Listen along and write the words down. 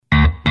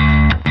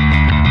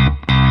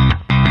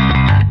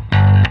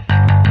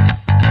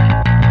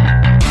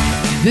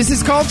This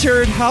is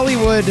Cultured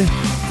Hollywood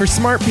for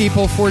smart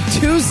people for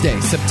Tuesday,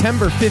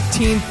 September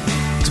 15th,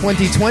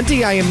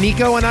 2020. I am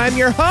Nico, and I'm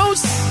your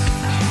host.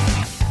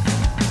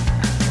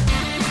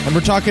 And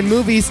we're talking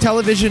movies,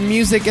 television,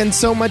 music, and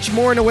so much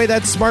more in a way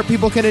that smart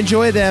people can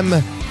enjoy them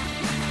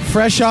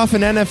fresh off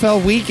an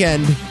NFL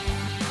weekend.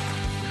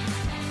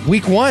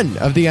 Week 1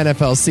 of the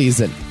NFL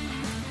season.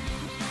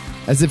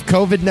 As if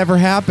COVID never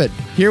happened.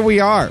 Here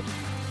we are.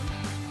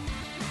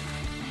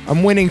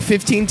 I'm winning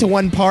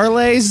 15-1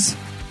 parlays.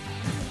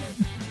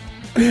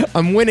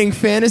 I'm winning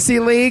fantasy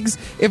leagues.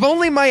 If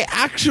only my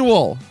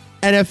actual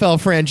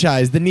NFL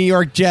franchise, the New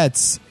York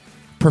Jets,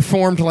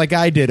 performed like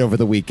I did over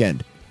the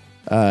weekend,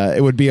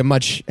 it would be a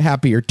much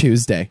happier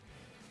Tuesday.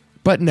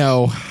 But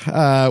no,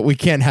 we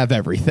can't have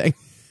everything.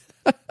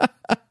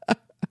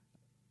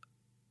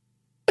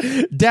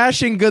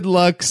 Dashing good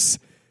looks,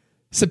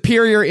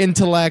 superior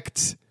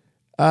intellect,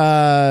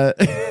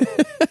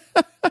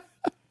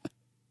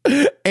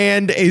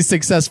 and a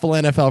successful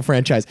NFL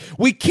franchise.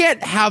 We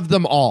can't have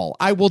them all.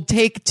 I will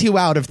take 2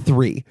 out of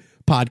 3,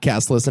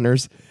 podcast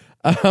listeners.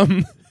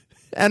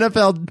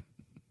 NFL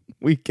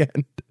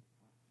weekend.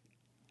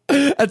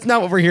 That's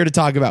not what we're here to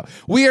talk about.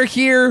 We are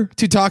here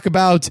to talk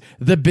about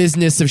the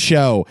business of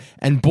show.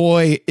 And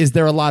boy, is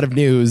there a lot of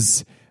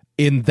news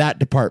in that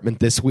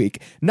department this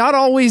week. Not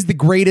always the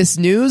greatest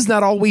news,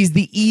 not always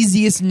the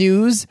easiest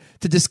news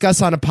to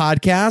discuss on a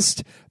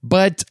podcast,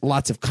 but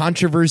lots of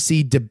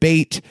controversy,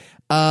 debate.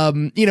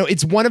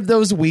 It's one of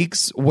those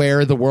weeks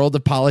where the world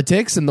of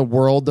politics and the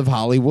world of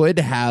Hollywood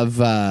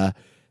have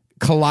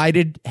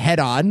collided head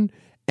on,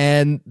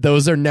 and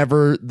those are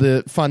never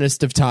the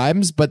funnest of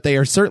times, but they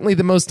are certainly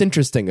the most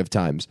interesting of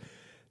times.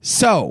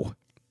 So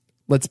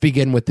let's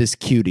begin with this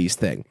cuties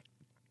thing.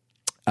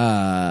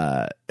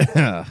 I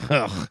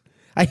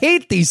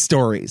hate these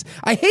stories.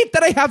 I hate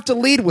that I have to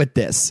lead with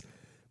this,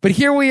 but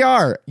here we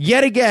are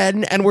yet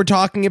again, and we're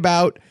talking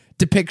about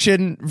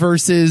depiction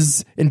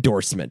versus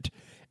endorsement.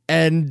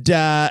 And,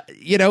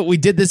 we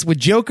did this with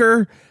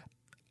Joker.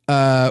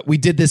 We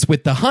did this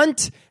with The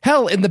Hunt.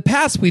 Hell, in the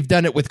past, we've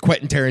done it with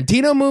Quentin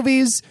Tarantino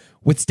movies,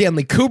 with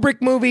Stanley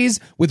Kubrick movies,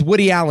 with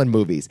Woody Allen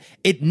movies.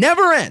 It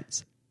never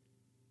ends.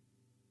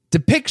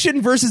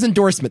 Depiction versus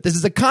endorsement. This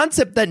is a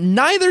concept that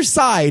neither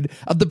side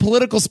of the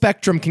political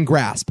spectrum can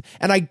grasp.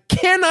 And I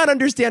cannot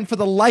understand for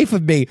the life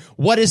of me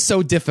what is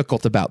so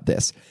difficult about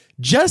this.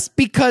 Just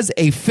because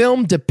a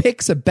film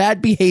depicts a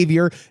bad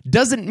behavior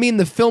doesn't mean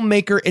the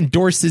filmmaker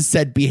endorses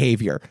said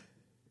behavior.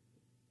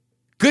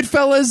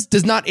 Goodfellas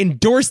does not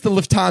endorse the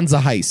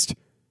Lufthansa heist.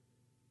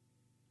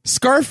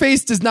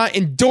 Scarface does not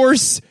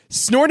endorse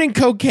snorting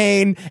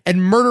cocaine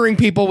and murdering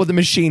people with a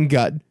machine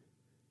gun.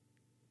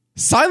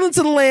 Silence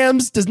of the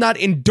Lambs does not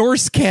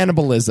endorse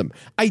cannibalism.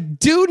 I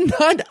do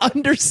not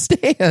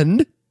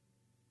understand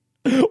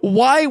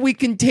why we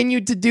continue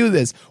to do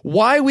this,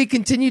 why we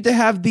continue to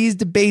have these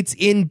debates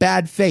in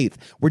bad faith.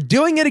 We're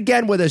doing it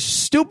again with a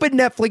stupid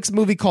Netflix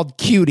movie called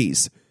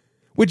Cuties,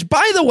 which,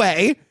 by the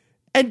way,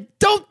 and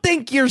don't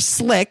think you're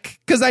slick,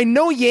 because I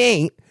know you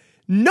ain't,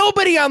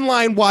 nobody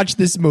online watched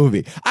this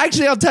movie.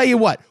 Actually, I'll tell you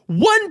what,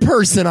 one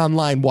person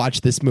online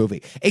watched this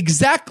movie.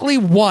 Exactly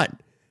one.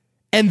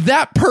 And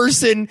that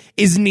person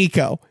is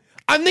Nico.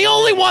 I'm the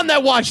only one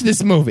that watched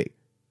this movie.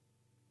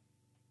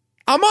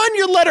 I'm on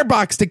your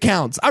Letterboxd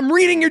accounts. I'm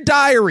reading your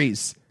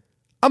diaries.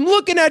 I'm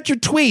looking at your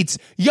tweets.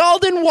 Y'all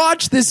didn't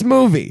watch this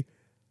movie.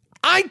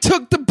 I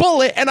took the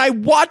bullet and I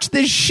watched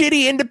this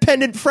shitty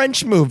independent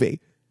French movie.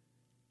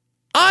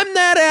 I'm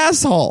that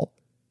asshole.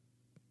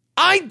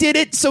 I did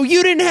it so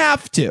you didn't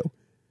have to.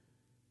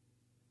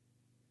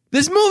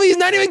 This movie is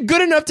not even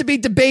good enough to be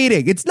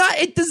debating.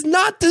 It does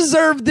not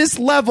deserve this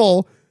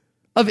level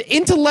of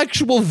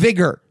intellectual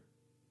vigor.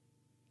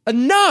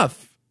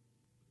 Enough.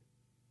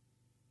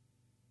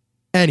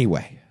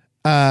 Anyway,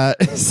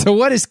 so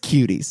what is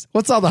Cuties?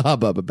 What's all the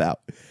hubbub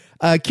about?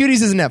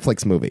 Cuties is a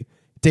Netflix movie.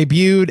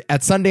 Debuted at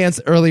Sundance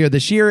earlier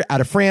this year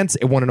out of France.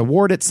 It won an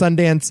award at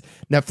Sundance.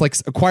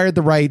 Netflix acquired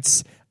the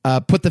rights,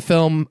 put the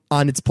film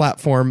on its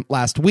platform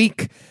last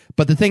week.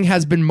 But the thing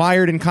has been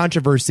mired in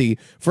controversy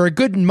for a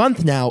good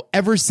month now,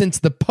 ever since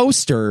the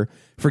poster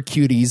for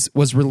Cuties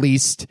was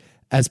released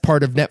as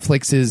part of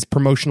Netflix's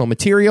promotional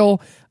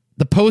material.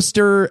 The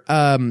poster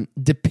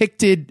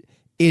depicted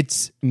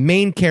its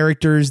main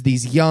characters,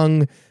 these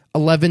young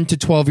 11 to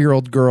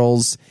 12-year-old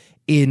girls,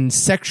 in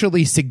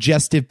sexually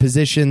suggestive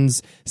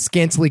positions,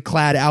 scantily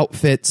clad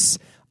outfits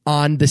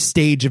on the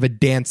stage of a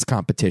dance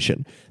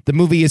competition. The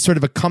movie is sort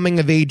of a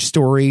coming-of-age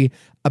story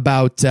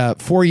about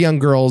 4 young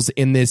girls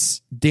in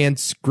this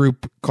dance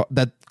group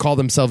that call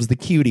themselves the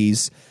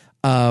Cuties,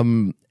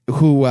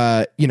 who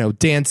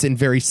dance in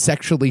very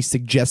sexually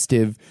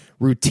suggestive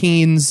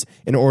routines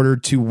in order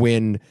to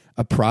win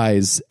a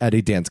prize at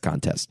a dance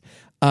contest.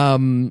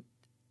 The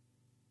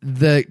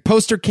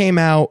poster came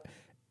out,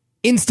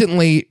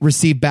 instantly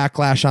received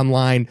backlash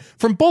online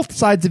from both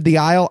sides of the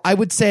aisle. I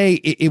would say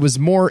it was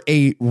more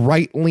a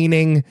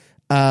right-leaning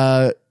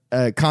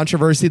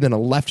controversy than a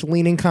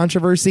left-leaning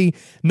controversy.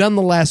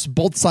 Nonetheless,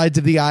 both sides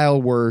of the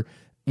aisle were,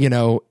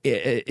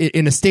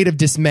 in a state of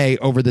dismay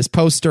over this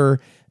poster.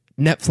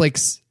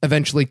 Netflix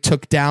eventually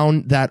took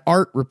down that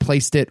art,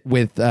 replaced it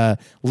with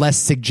less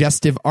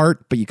suggestive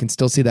art, but you can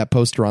still see that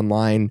poster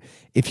online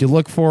if you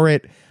look for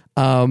it.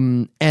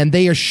 And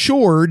they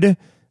assured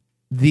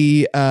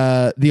the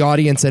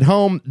audience at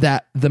home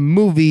that the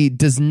movie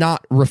does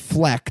not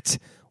reflect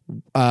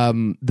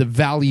the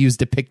values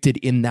depicted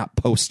in that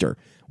poster,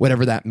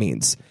 whatever that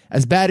means.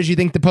 As bad as you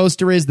think the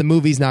poster is, the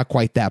movie's not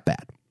quite that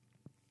bad.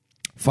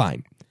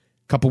 Fine. A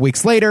couple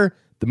weeks later,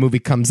 the movie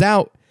comes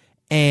out,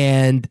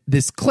 and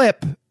this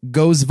clip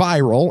goes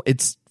viral.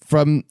 It's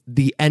from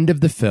the end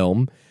of the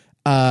film,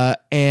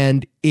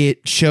 and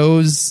it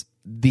shows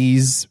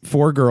these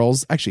 4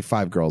 girls, actually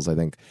 5 girls, I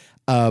think,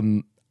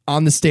 on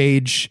the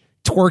stage,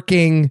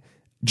 twerking,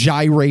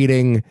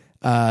 gyrating,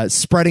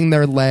 spreading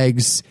their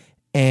legs,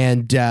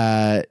 and,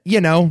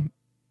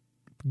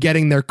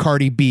 getting their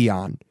Cardi B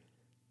on.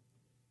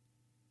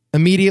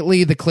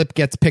 Immediately, the clip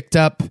gets picked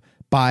up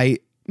by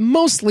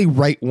mostly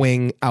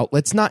right-wing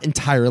outlets, not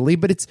entirely,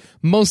 but it's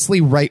mostly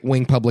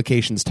right-wing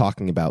publications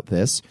talking about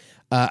this.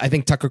 I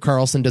think Tucker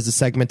Carlson does a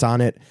segment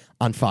on it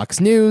on Fox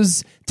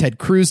News. Ted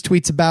Cruz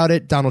tweets about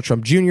it. Donald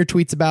Trump Jr.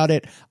 tweets about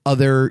it.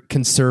 Other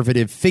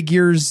conservative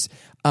figures.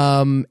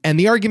 And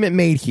the argument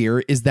made here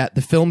is that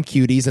the film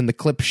Cuties and the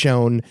clip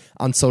shown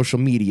on social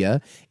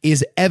media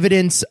is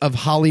evidence of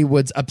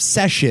Hollywood's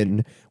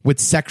obsession with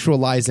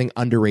sexualizing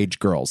underage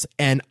girls.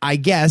 And I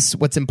guess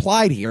what's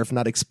implied here, if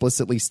not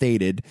explicitly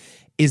stated,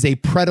 is a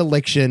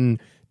predilection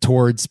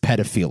towards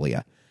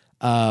pedophilia.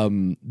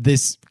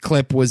 This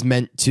clip was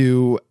meant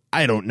to,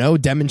 I don't know,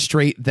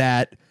 demonstrate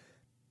that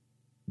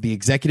the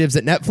executives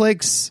at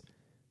Netflix,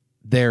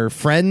 their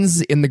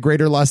friends in the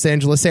greater Los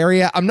Angeles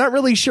area, I'm not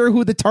really sure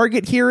who the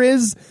target here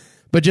is,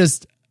 but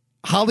just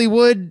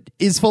Hollywood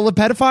is full of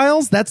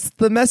pedophiles. That's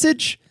the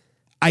message,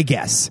 I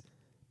guess.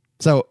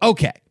 So,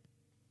 okay.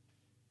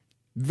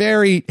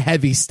 Very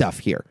heavy stuff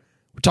here.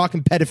 We're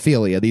talking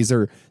pedophilia. These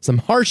are some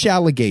harsh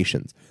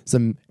allegations,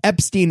 some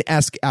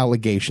Epstein-esque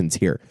allegations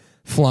here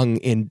flung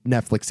in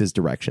Netflix's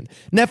direction.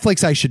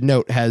 Netflix, I should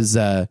note, has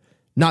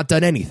not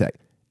done anything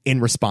in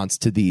response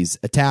to these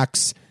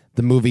attacks.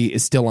 The movie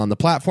is still on the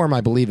platform. I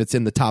believe it's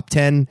in the top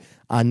 10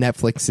 on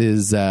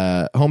Netflix's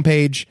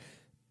homepage.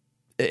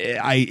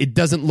 It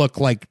doesn't look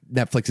like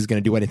Netflix is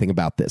going to do anything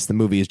about this. The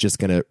movie is just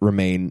going to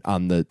remain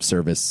on the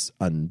service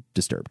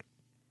undisturbed.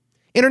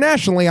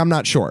 Internationally, I'm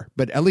not sure,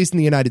 but at least in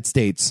the United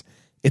States,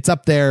 it's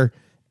up there,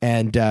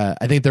 and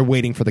I think they're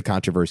waiting for the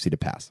controversy to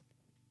pass.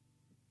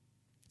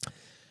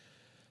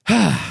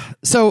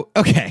 So,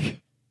 okay.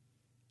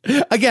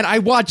 Again, I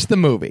watched the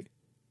movie.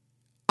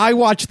 I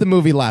watched the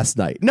movie last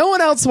night. No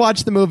one else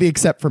watched the movie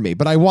except for me,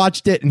 but I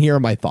watched it, and here are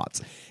my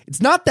thoughts.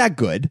 It's not that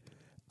good.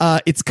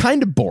 It's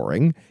kind of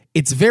boring.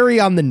 It's very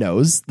on the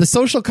nose. The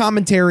social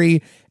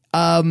commentary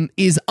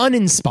is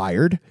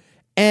uninspired.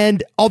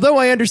 And although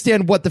I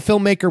understand what the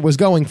filmmaker was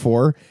going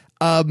for,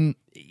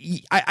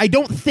 I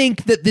don't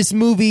think that this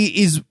movie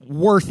is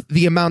worth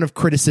the amount of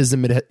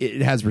criticism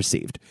it has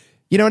received.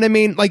 You know what I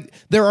mean? Like,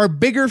 there are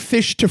bigger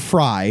fish to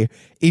fry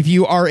if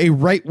you are a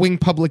right-wing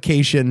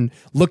publication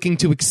looking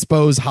to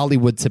expose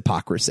Hollywood's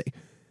hypocrisy.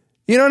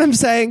 You know what I'm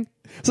saying?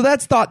 So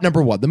that's thought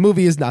number 1. The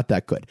movie is not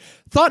that good.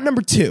 Thought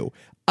number 2,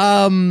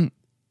 the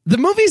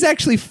movie is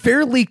actually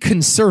fairly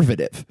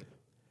conservative.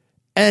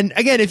 And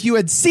again, if you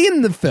had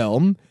seen the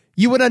film,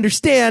 you would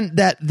understand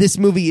that this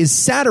movie is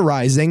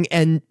satirizing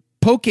and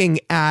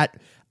poking at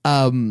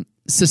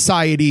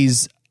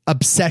society's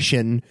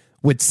obsession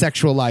with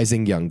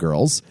sexualizing young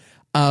girls.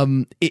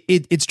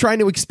 It's trying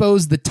to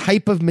expose the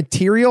type of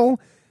material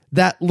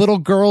that little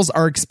girls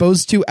are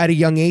exposed to at a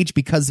young age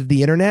because of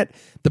the internet,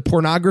 the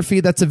pornography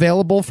that's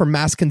available for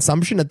mass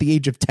consumption at the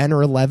age of 10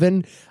 or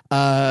 11.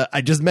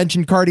 I just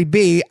mentioned Cardi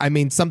B. I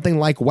mean, something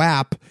like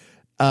WAP,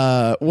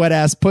 Wet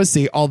Ass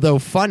Pussy, although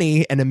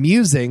funny and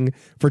amusing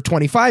for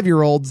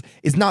 25-year-olds,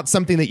 is not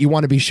something that you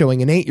want to be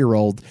showing an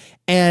 8-year-old.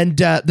 And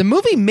the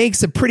movie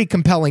makes a pretty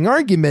compelling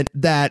argument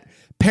that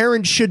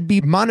parents should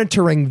be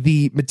monitoring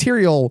the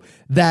material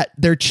that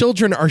their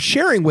children are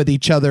sharing with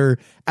each other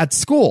at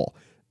school.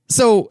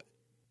 So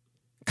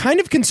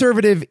kind of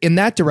conservative in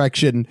that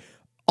direction.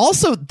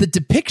 Also, the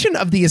depiction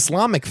of the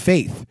Islamic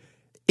faith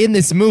in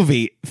this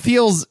movie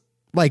feels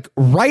like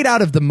right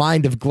out of the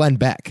mind of Glenn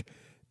Beck,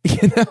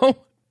 you know?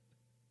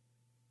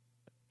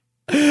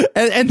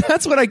 And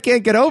that's what I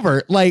can't get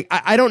over. Like,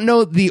 I don't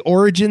know the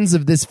origins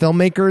of this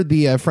filmmaker,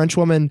 the French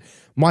woman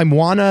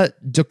Maimouna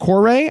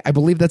Decore. I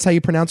believe that's how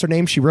you pronounce her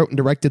name. She wrote and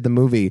directed the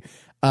movie.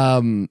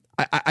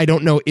 I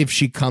don't know if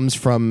she comes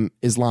from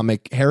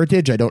Islamic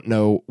heritage. I don't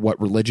know what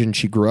religion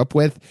she grew up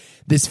with.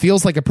 This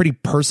feels like a pretty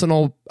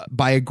personal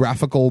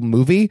biographical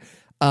movie.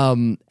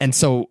 And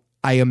so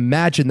I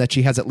imagine that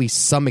she has at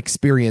least some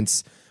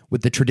experience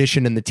with the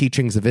tradition and the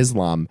teachings of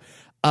Islam.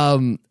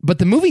 But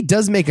the movie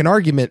does make an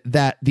argument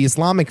that the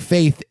Islamic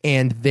faith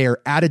and their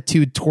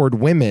attitude toward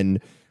women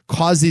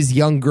causes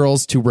young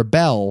girls to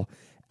rebel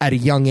at a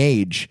young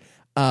age.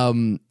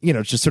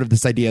 It's just sort of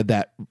this idea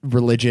that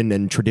religion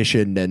and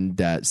tradition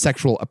and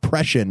sexual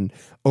oppression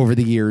over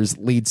the years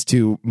leads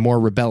to more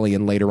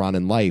rebellion later on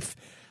in life.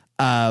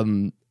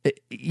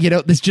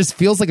 This just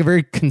feels like a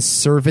very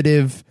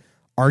conservative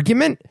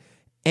argument,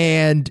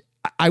 and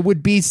I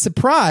would be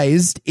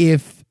surprised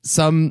if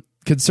some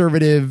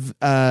conservative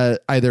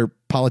either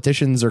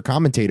politicians or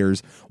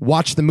commentators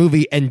watched the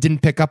movie and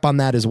didn't pick up on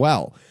that as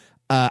well.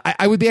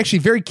 I would be actually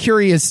very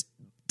curious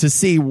to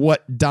see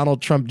what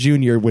Donald Trump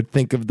Jr. would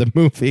think of the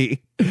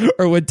movie,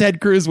 or what Ted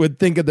Cruz would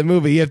think of the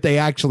movie if they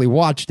actually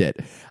watched it.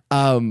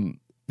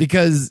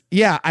 Because,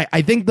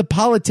 I think the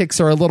politics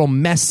are a little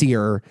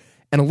messier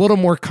and a little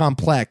more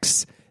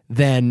complex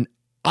than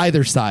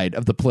either side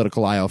of the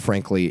political aisle,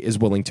 frankly, is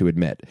willing to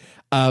admit.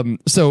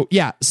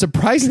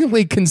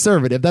 Surprisingly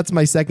conservative. That's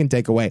my second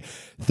takeaway.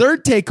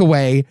 Third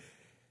takeaway,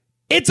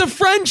 it's a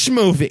French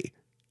movie.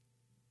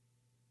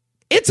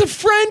 It's a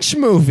French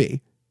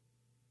movie.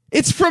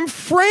 It's from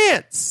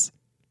France.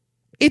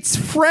 It's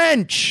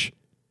French.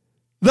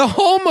 The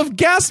home of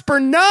Gaspar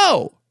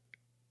Noé.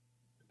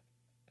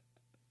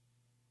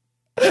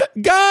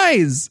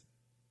 Guys,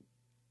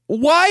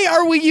 why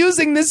are we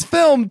using this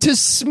film to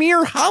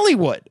smear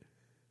Hollywood?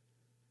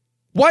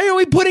 Why are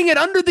we putting it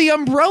under the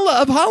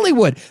umbrella of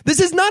Hollywood? This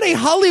is not a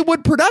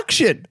Hollywood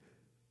production.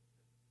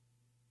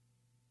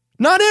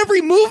 Not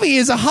every movie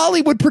is a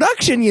Hollywood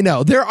production,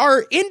 There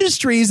are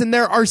industries and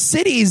there are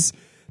cities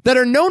that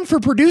are known for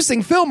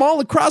producing film all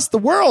across the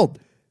world.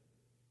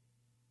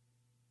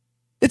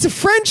 It's a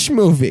French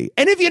movie.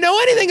 And if you know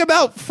anything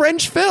about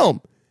French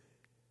film,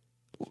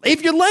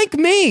 if you're like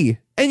me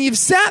and you've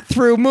sat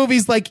through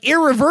movies like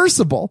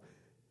Irreversible,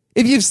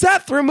 if you've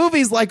sat through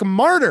movies like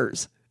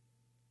Martyrs,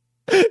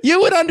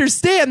 you would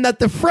understand that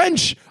the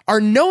French are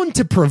known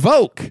to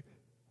provoke.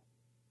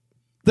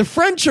 The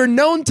French are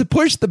known to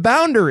push the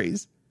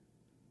boundaries.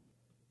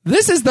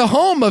 This is the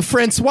home of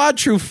Francois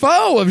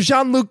Truffaut, of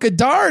Jean-Luc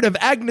Godard, of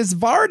Agnes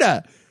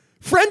Varda.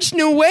 French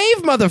New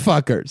Wave,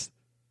 motherfuckers.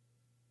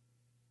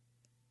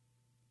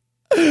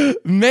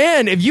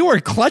 Man, if you were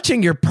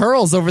clutching your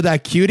pearls over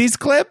that Cuties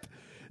clip,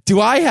 do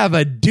I have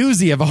a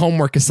doozy of a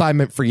homework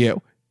assignment for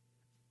you?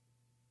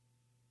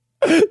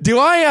 Do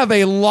I have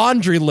a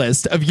laundry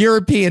list of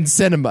European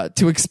cinema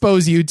to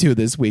expose you to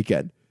this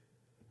weekend?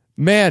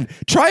 Man,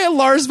 try a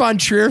Lars von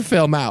Trier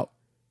film out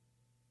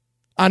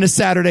on a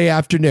Saturday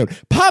afternoon.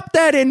 Pop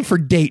that in for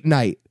date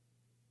night.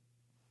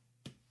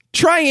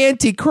 Try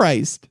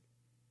Antichrist.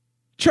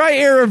 Try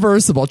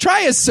Irreversible.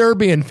 Try a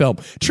Serbian film.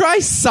 Try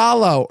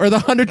Salo or the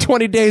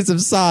 120 Days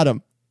of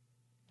Sodom.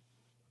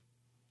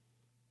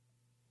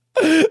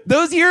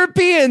 Those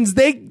Europeans,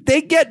 they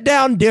get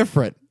down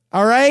different,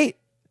 all right?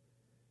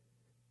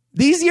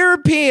 These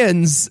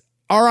Europeans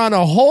are on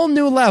a whole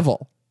new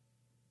level.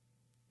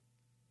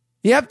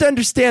 You have to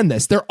understand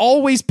this. They're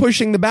always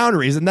pushing the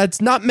boundaries, and that's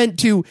not meant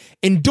to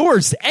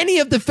endorse any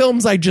of the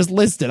films I just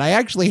listed. I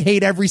actually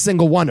hate every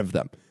single one of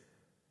them.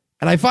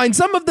 And I find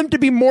some of them to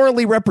be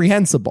morally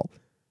reprehensible.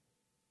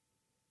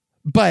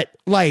 But,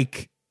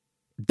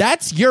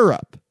 that's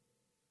Europe.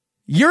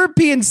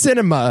 European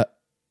cinema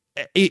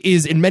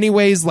is in many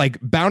ways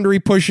boundary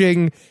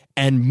pushing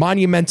and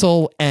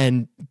monumental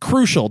and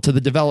crucial to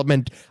the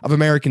development of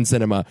American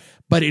cinema,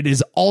 but it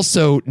is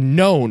also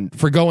known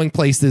for going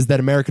places that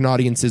American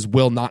audiences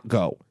will not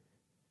go.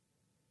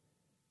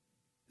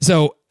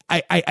 So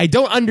I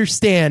don't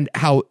understand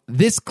how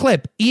this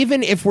clip,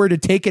 even if we're to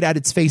take it at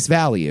its face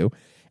value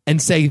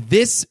and say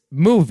this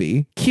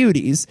movie,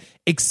 Cuties,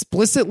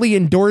 explicitly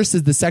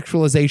endorses the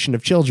sexualization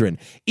of children,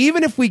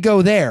 even if we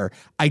go there,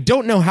 I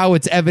don't know how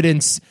it's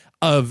evidence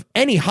of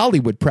any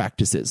Hollywood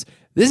practices.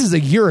 This is a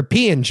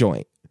European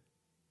joint.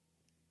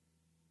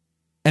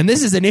 And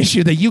this is an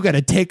issue that you got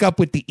to take up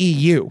with the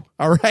EU,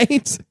 all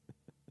right?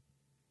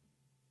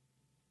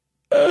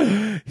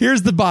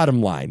 Here's the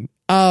bottom line.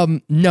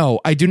 No,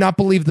 I do not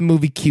believe the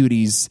movie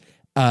Cuties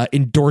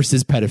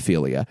endorses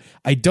pedophilia.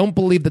 I don't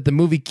believe that the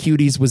movie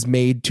Cuties was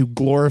made to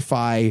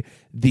glorify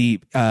the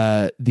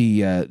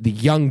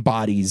young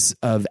bodies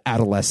of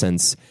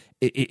adolescents.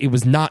 It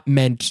was not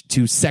meant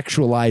to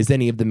sexualize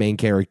any of the main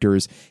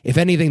characters. If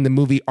anything, the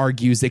movie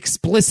argues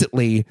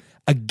explicitly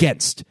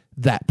against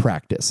that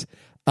practice.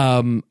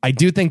 I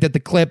do think that the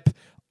clip,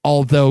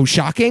 although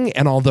shocking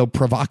and although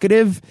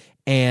provocative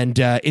and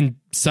in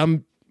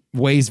some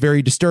ways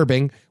very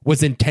disturbing,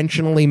 was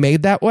intentionally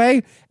made that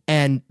way.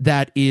 And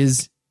that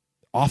is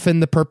often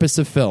the purpose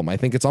of film. I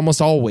think it's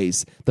almost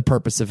always the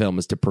purpose of film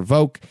is to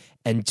provoke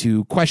and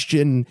to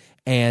question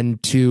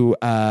and to,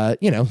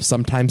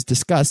 sometimes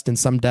disgust and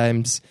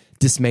sometimes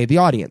dismay the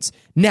audience.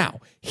 Now,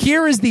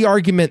 here is the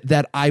argument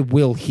that I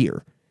will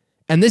hear.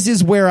 And this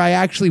is where I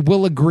actually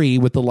will agree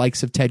with the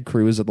likes of Ted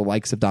Cruz or the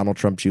likes of Donald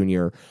Trump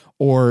Jr.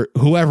 or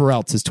whoever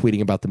else is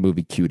tweeting about the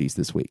movie Cuties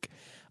this week.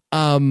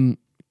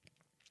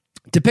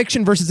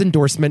 Depiction versus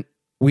endorsement.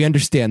 We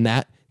understand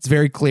that. It's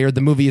very clear.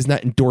 The movie is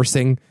not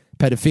endorsing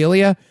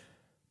pedophilia,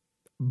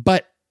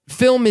 but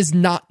film is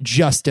not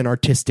just an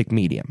artistic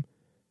medium.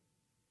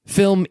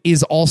 Film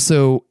is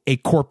also a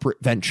corporate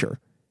venture.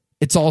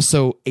 It's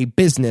also a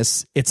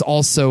business. It's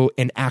also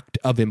an act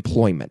of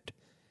employment.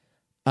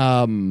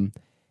 And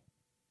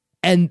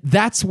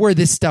that's where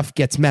this stuff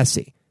gets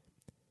messy.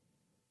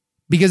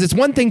 Because it's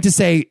one thing to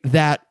say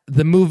that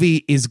the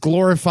movie is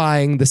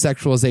glorifying the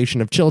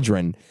sexualization of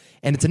children,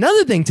 and it's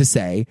another thing to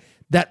say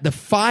that the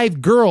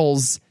 5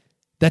 girls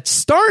that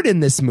starred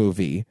in this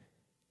movie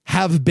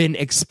have been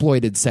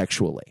exploited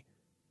sexually.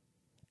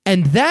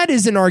 And that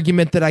is an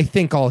argument that I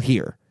think I'll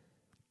hear.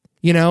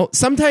 You know,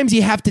 sometimes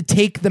you have to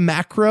take the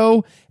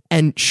macro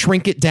and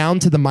shrink it down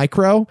to the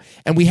micro,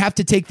 and we have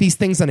to take these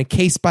things on a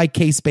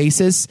case-by-case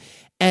basis.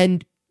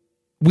 And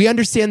we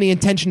understand the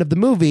intention of the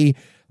movie,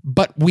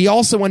 but we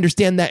also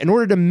understand that in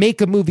order to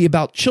make a movie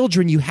about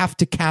children, you have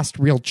to cast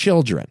real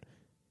children.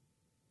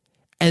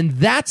 And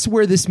that's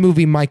where this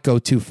movie might go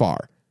too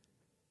far.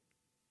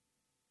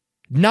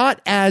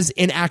 Not as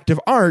an act of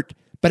art,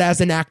 but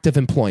as an act of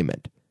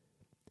employment.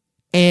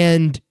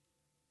 And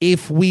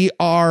if we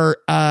are,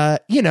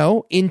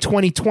 in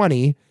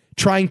 2020,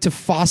 trying to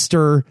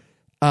foster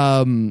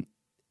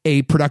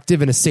a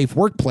productive and a safe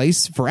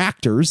workplace for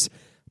actors,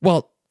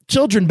 well,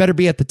 children better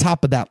be at the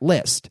top of that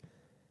list.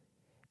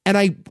 And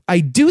I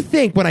do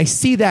think when I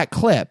see that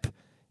clip,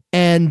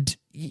 and,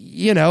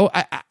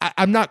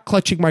 I'm not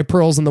clutching my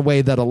pearls in the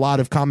way that a lot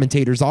of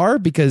commentators are,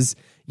 because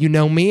you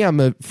know me,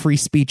 I'm a free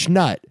speech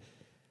nut.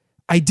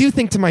 I do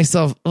think to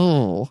myself,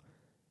 why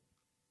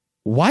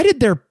did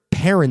their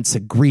parents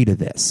agree to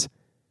this?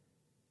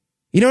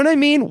 You know what I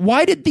mean?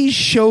 Why did these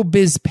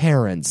showbiz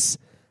parents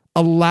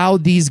allow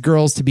these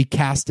girls to be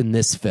cast in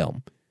this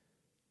film?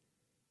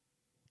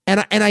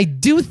 And I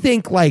do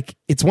think, like,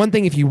 it's one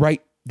thing if you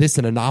write this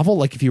in a novel,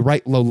 like if you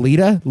write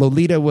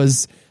Lolita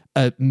was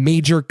a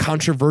major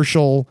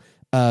controversial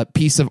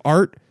piece of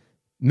art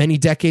many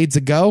decades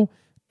ago.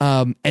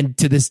 And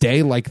to this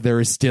day, like,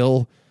 there is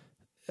still,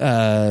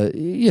 a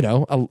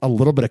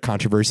little bit of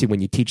controversy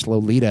when you teach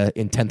Lolita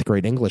in 10th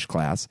grade English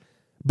class.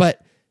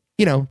 But,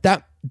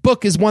 that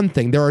book is one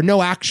thing. There are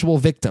no actual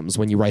victims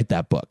when you write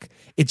that book.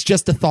 It's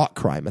just a thought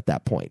crime at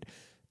that point.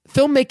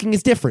 Filmmaking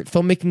is different.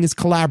 Filmmaking is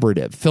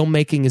collaborative.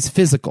 Filmmaking is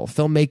physical.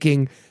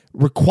 Filmmaking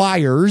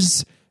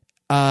requires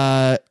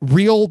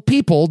real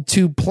people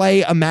to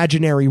play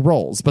imaginary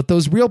roles, but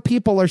those real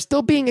people are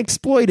still being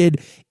exploited,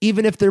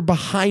 even if they're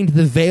behind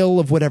the veil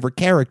of whatever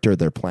character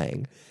they're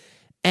playing.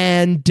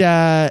 And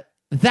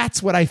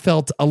that's what I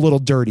felt a little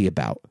dirty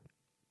about.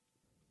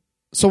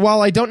 So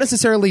while I don't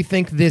necessarily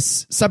think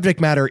this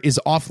subject matter is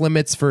off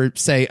limits for,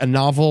 say, a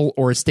novel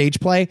or a stage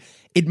play,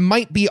 it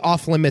might be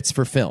off limits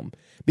for film.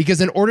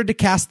 Because in order to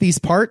cast these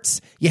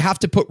parts, you have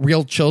to put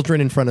real children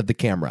in front of the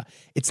camera.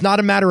 It's not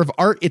a matter of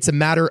art, it's a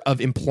matter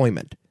of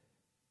employment.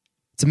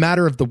 It's a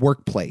matter of the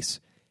workplace.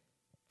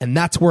 And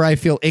that's where I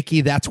feel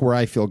icky, that's where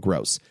I feel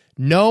gross.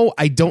 No,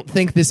 I don't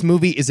think this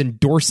movie is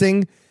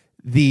endorsing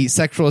the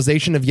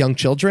sexualization of young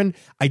children.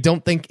 I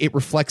don't think it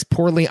reflects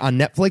poorly on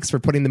Netflix for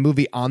putting the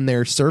movie on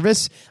their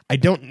service. I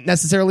don't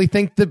necessarily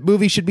think the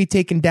movie should be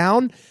taken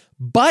down,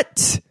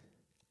 but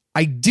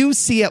I do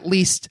see at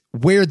least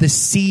where the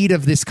seed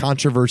of this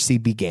controversy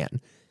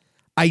began.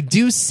 I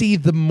do see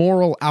the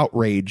moral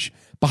outrage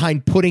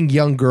behind putting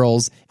young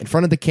girls in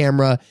front of the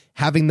camera,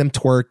 having them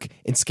twerk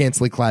in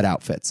scantily clad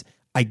outfits.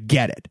 I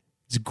get it.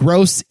 It's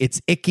gross.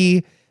 It's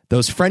icky.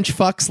 Those French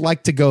fucks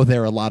like to go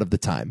there a lot of the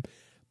time.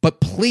 But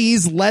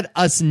please let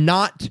us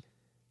not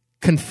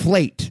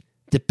conflate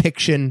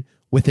depiction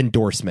with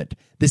endorsement.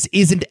 This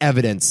isn't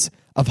evidence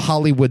of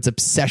Hollywood's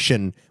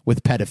obsession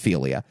with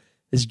pedophilia.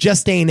 This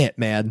just ain't it,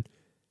 man.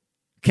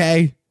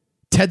 Okay?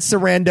 Ted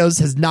Sarandos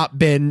has not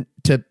been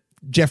to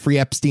Jeffrey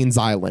Epstein's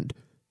island.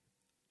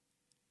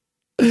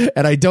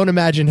 And I don't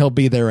imagine he'll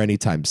be there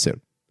anytime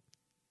soon.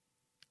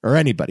 Or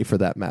anybody, for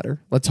that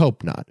matter. Let's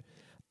hope not.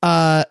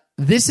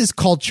 This is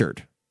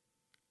Cultured.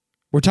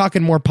 We're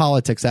talking more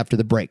politics after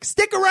the break.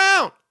 Stick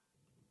around!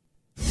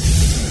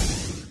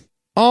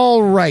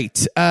 All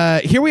right.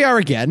 Here we are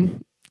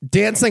again,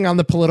 dancing on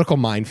the political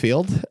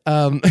minefield.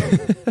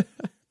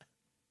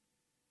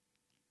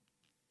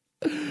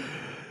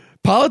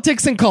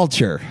 Politics and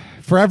culture,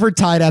 forever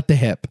tied at the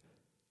hip.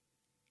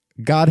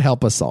 God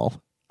help us all.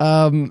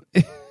 Let's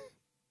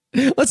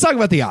talk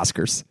about the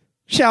Oscars,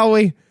 shall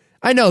we?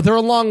 I know they're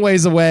a long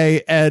ways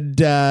away, and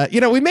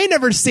we may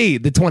never see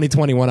the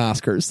 2021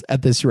 Oscars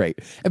at this rate.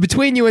 And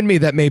between you and me,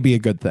 that may be a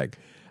good thing.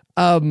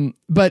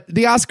 But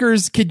the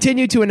Oscars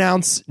continue to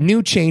announce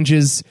new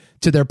changes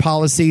to their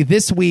policy.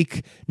 This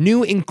week,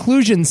 new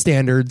inclusion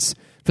standards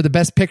for the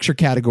Best Picture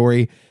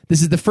category.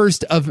 This is the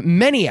first of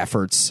many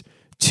efforts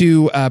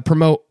to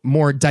promote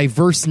more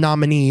diverse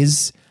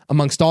nominees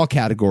amongst all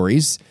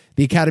categories.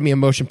 The Academy of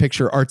Motion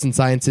Picture Arts and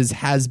Sciences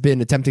has been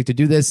attempting to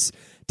do this,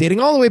 dating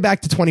all the way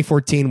back to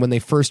 2014 when they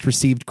first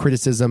received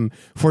criticism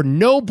for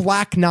no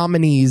black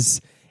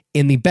nominees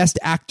in the Best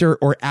Actor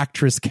or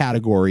Actress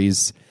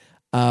categories.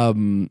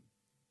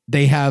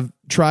 They have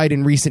tried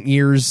in recent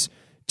years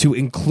to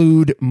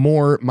include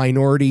more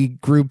minority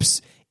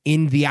groups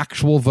in the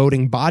actual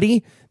voting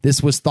body.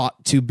 This was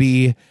thought to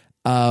be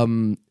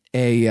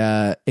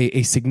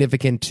a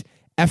significant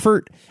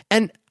effort.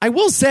 And I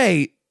will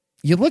say,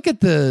 you look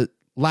at the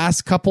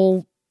last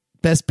couple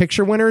Best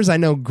Picture winners, I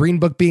know Green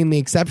Book being the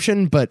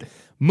exception, but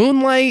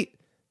Moonlight,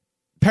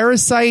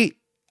 Parasite,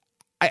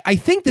 I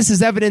think this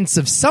is evidence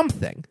of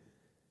something.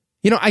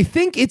 I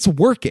think it's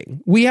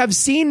working. We have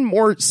seen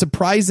more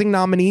surprising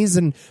nominees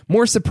and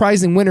more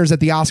surprising winners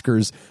at the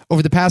Oscars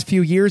over the past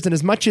few years. And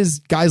as much as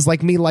guys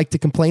like me like to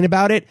complain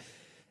about it,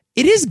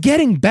 it is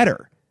getting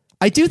better.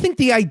 I do think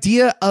the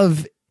idea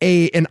of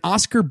an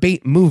Oscar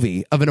bait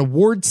movie, of an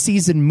award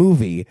season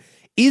movie,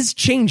 is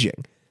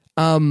changing.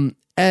 And,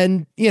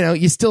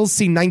 you still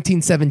see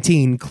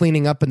 1917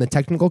 cleaning up in the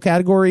technical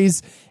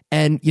categories,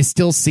 and you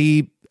still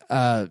see,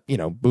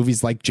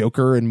 movies like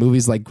Joker and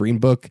movies like Green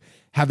Book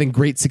having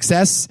great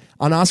success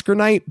on Oscar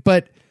night.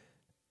 But,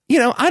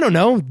 I don't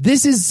know.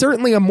 This is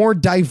certainly a more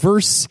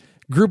diverse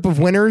group of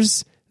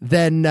winners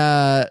than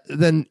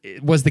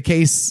was the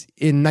case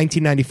in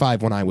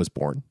 1995 when I was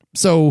born.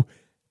 So,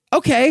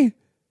 okay.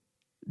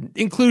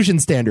 Inclusion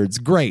standards,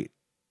 great.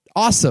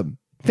 Awesome.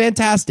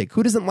 Fantastic.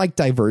 Who doesn't like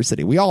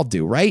diversity? We all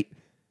do, right?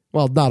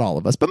 Well, not all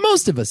of us, but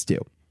most of us do.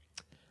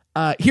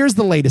 Here's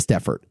the latest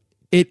effort.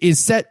 It is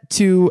set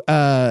to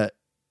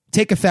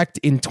take effect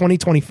in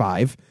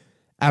 2025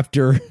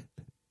 after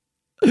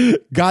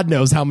God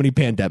knows how many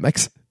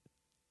pandemics.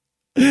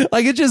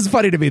 Like, it's just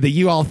funny to me that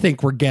you all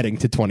think we're getting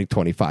to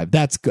 2025.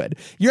 That's good.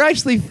 You're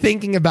actually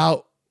thinking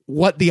about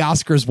what the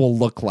Oscars will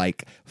look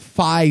like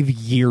 5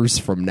 years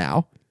from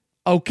now.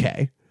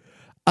 Okay.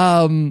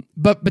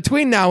 But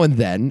between now and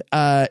then,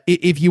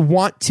 if you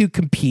want to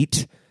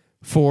compete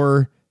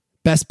for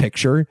Best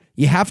Picture,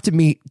 you have to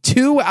meet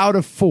 2 out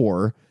of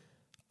 4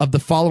 of the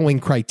following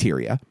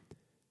criteria: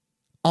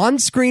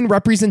 on-screen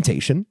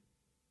representation,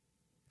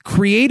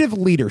 creative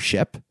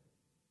leadership,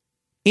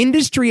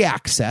 industry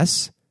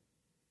access,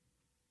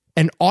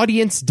 and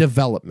audience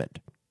development.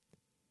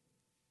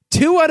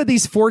 2 out of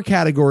these 4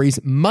 categories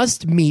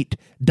must meet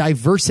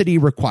diversity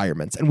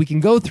requirements, and we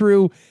can go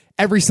through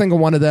every single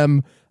one of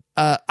them.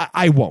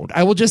 I won't.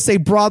 I will just say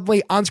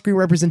broadly, on-screen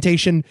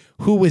representation,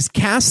 who was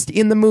cast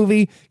in the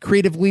movie.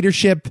 Creative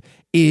leadership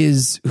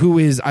is who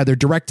is either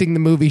directing the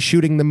movie,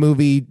 shooting the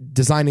movie,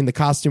 designing the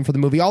costume for the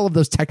movie, all of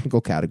those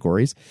technical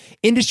categories.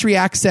 Industry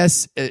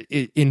access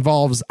it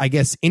involves, I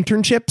guess,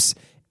 internships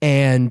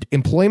and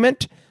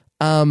employment.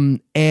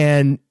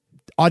 And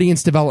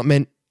audience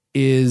development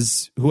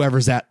is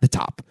whoever's at the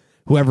top,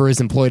 whoever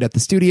is employed at the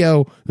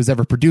studio, who's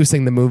ever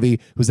producing the movie,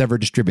 who's ever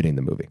distributing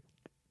the movie.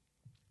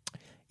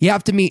 You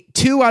have to meet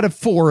 2 out of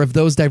 4 of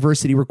those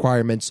diversity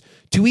requirements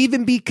to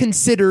even be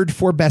considered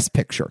for Best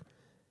Picture.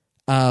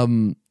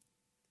 Here's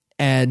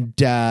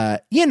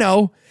the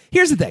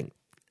thing.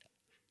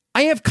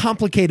 I have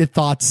complicated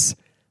thoughts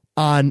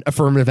on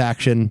affirmative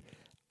action.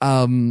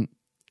 And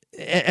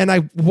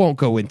I won't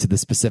go into the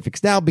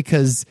specifics now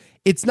because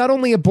it's not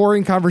only a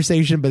boring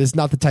conversation, but it's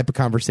not the type of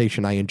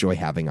conversation I enjoy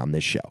having on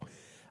this show.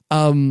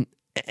 And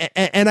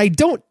I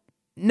don't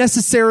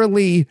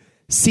necessarily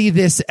see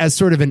this as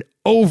sort of an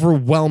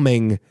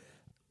overwhelming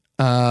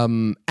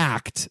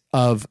act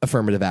of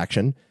affirmative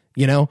action.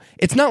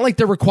 It's not like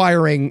they're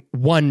requiring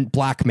 1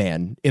 black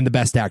man in the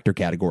best actor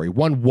category,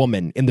 1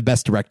 woman in the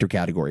best director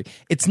category.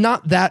 It's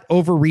not that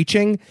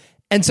overreaching.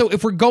 And so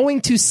if we're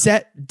going to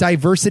set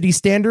diversity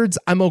standards,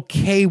 I'm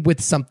okay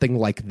with something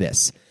like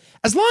this.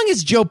 As long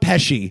as Joe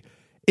Pesci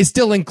is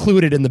still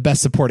included in the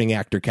best supporting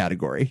actor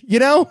category,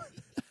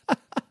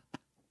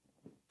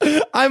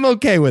 I'm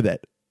okay with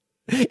it.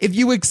 If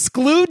you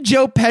exclude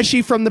Joe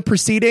Pesci from the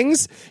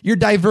proceedings, your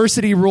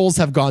diversity rules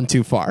have gone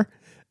too far.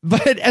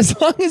 But as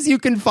long as you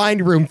can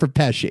find room for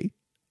Pesci,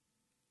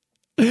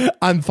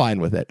 I'm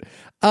fine with it.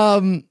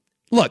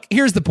 Look,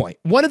 here's the point.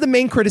 One of the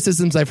main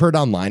criticisms I've heard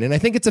online, and I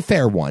think it's a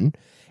fair one,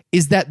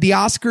 is that the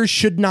Oscars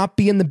should not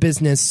be in the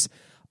business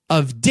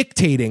of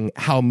dictating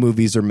how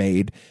movies are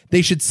made.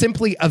 They should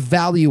simply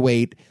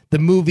evaluate the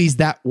movies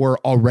that were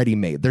already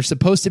made. They're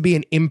supposed to be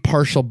an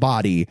impartial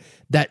body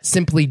that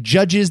simply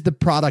judges the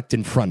product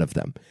in front of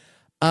them.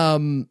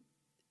 And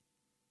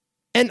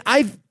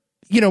I've,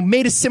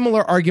 made a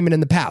similar argument in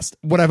the past.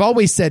 What I've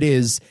always said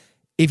is,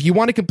 if you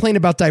want to complain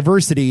about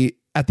diversity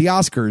at the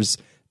Oscars,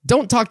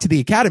 don't talk to the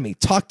Academy,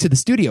 talk to the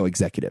studio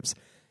executives.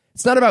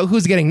 It's not about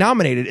who's getting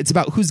nominated. It's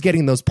about who's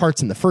getting those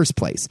parts in the first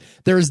place.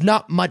 There is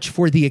not much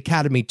for the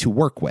Academy to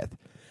work with.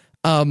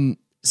 I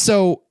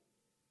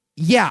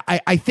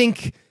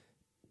think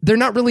they're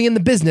not really in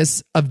the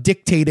business of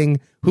dictating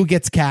who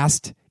gets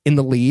cast in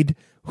the lead,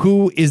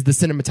 who is the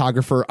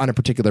cinematographer on a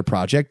particular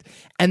project.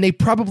 And they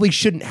probably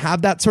shouldn't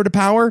have that sort of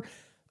power,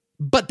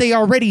 but they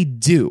already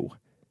do.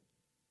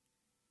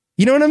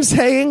 You know what I'm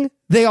saying?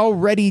 They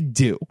already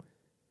do.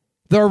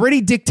 They're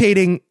already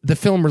dictating the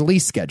film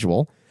release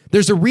schedule.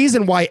 There's a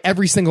reason why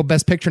every single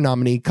Best Picture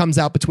nominee comes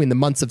out between the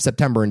months of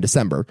September and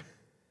December.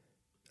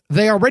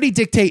 They already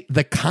dictate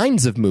the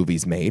kinds of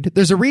movies made.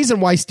 There's a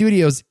reason why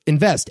studios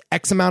invest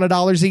X amount of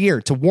dollars a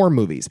year to war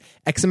movies,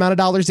 X amount of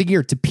dollars a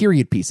year to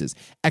period pieces,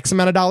 X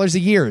amount of dollars a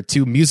year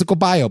to musical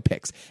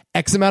biopics,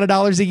 X amount of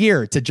dollars a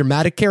year to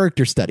dramatic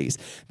character studies.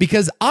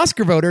 Because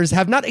Oscar voters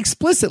have not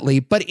explicitly,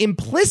 but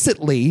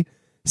implicitly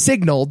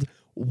signaled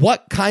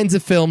what kinds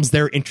of films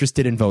they're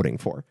interested in voting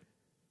for.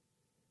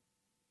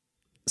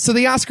 So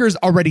the Oscars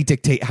already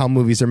dictate how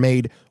movies are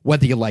made,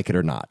 whether you like it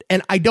or not.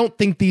 And I don't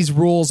think these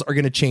rules are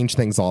going to change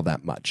things all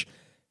that much.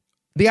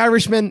 The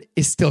Irishman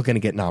is still going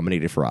to get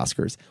nominated for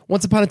Oscars.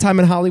 Once Upon a Time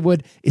in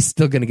Hollywood is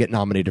still going to get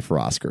nominated for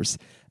Oscars.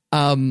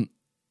 And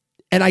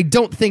I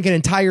don't think an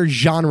entire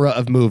genre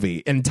of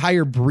movie, an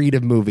entire breed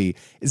of movie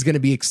is going to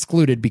be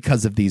excluded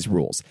because of these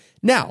rules.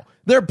 Now,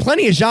 there are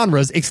plenty of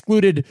genres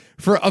excluded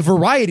for a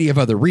variety of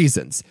other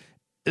reasons.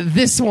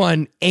 This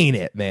one ain't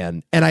it,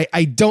 man. And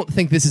I don't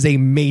think this is a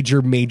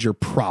major, major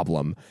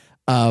problem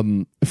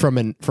from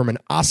an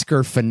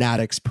Oscar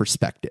fanatic's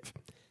perspective.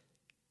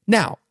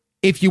 Now,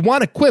 if you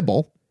want to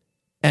quibble,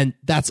 and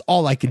that's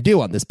all I can do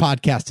on this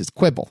podcast is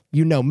quibble.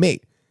 You know me.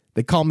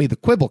 They call me the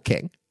Quibble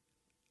King.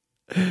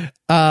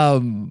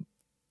 I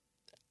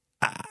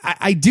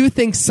do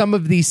think some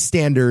of these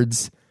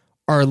standards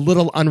are a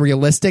little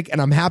unrealistic,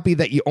 and I'm happy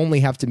that you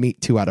only have to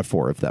meet 2 out of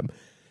 4 of them.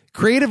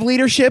 Creative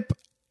leadership,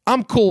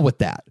 I'm cool with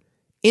that.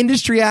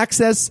 Industry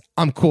access,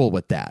 I'm cool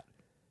with that.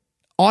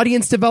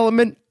 Audience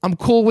development, I'm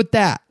cool with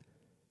that.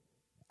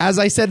 As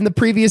I said in the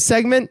previous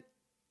segment,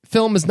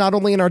 film is not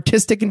only an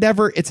artistic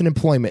endeavor, it's an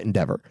employment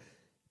endeavor.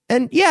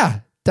 And yeah,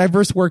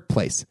 diverse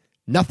workplace.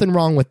 Nothing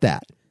wrong with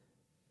that.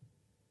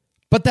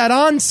 But that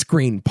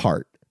on-screen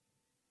part,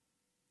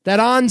 that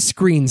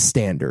on-screen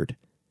standard,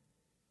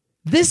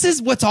 this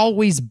is what's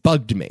always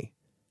bugged me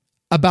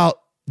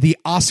about the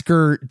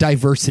Oscar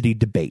diversity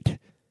debate.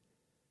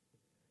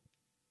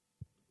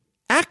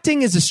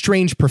 Acting is a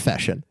strange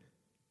profession.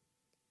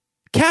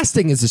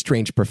 Casting is a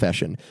strange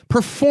profession.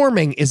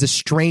 Performing is a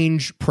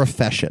strange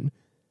profession.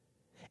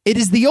 It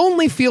is the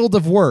only field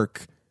of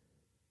work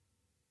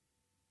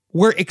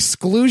where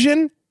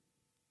exclusion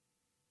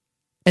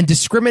and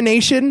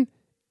discrimination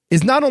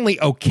is not only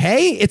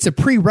okay, it's a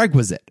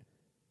prerequisite.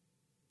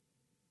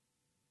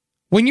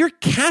 When you're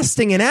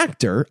casting an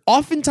actor,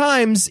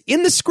 oftentimes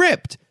in the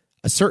script,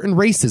 a certain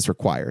race is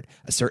required,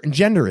 a certain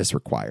gender is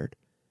required,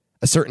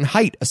 a certain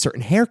height, a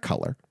certain hair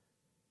color,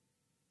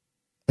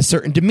 a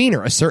certain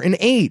demeanor, a certain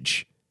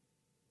age.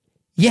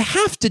 You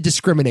have to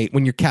discriminate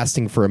when you're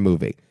casting for a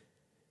movie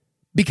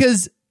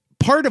because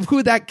part of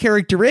who that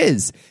character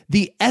is,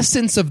 the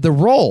essence of the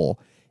role,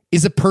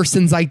 is a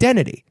person's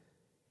identity.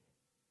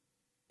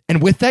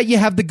 And with that, you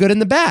have the good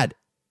and the bad.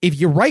 If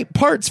you write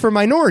parts for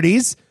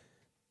minorities,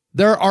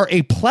 there are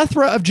a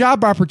plethora of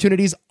job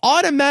opportunities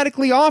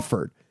automatically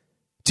offered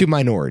to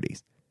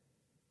minorities.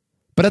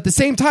 But at the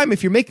same time,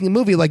 if you're making a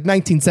movie like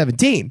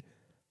 1917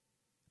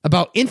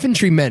 about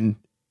infantrymen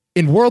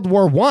in World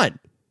War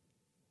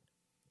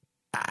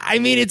I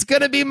mean, it's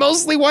going to be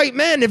mostly white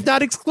men, if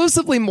not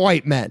exclusively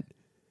white men.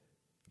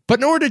 But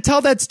in order to tell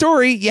that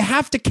story, you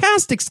have to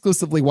cast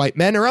exclusively white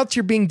men or else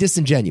you're being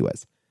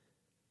disingenuous.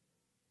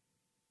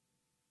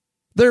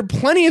 There are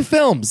plenty of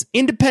films,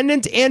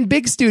 independent and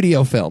big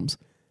studio films,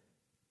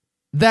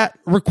 that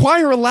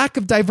require a lack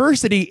of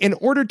diversity in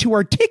order to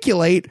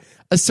articulate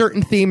a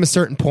certain theme, a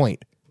certain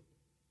point.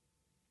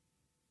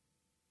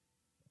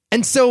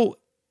 And so,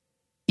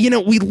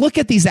 we look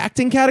at these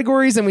acting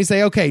categories and we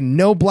say, okay,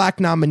 no black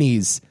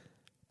nominees,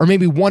 or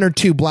maybe 1 or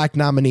 2 black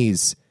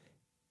nominees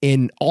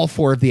in all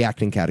 4 of the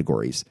acting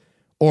categories.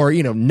 Or,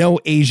 no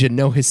Asian,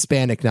 no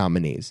Hispanic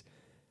nominees,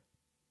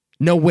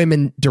 no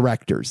women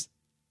directors.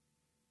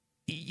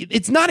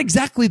 It's not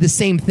exactly the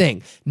same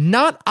thing.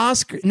 Not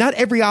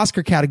every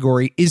Oscar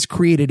category is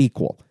created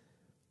equal.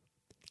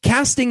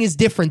 Casting is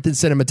different than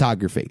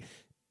cinematography.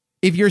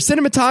 If you're a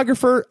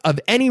cinematographer of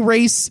any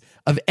race,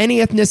 of any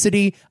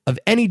ethnicity, of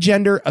any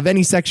gender, of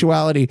any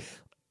sexuality,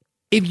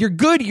 if you're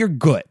good, you're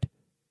good.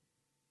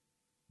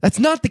 That's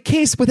not the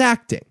case with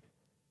acting.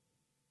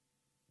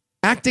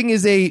 Acting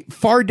is a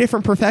far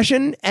different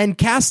profession, and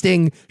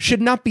casting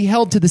should not be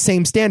held to the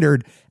same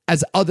standard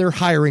as other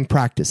hiring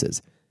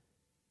practices.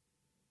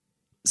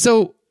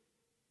 So,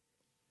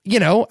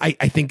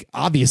 I think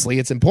obviously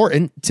it's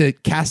important to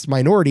cast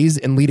minorities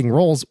in leading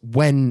roles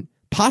when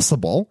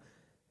possible,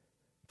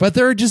 but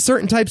there are just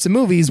certain types of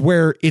movies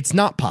where it's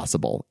not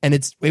possible, and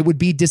it would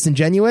be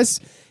disingenuous.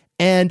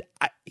 And,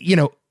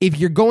 if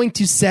you're going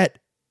to set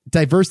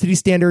diversity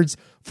standards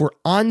for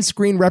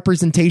on-screen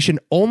representation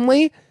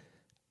only,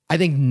 I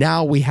think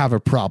now we have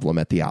a problem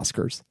at the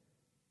Oscars.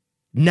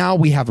 Now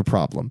we have a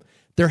problem.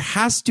 There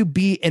has to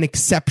be an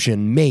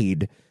exception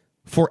made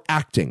for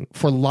acting,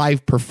 for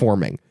live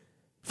performing,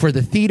 for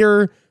the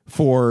theater,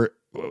 for,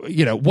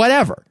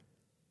 whatever.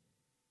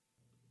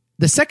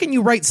 The second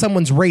you write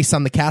someone's race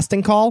on the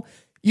casting call,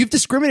 you've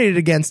discriminated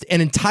against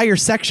an entire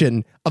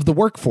section of the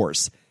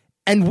workforce.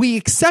 And we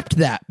accept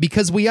that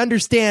because we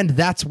understand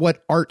that's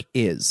what art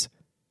is.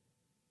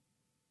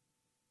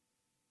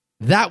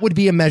 that would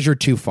be a measure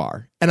too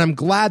far. And I'm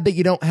glad that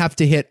you don't have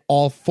to hit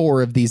all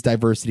 4 of these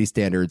diversity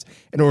standards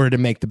in order to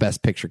make the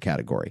best picture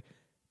category.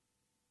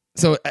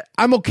 So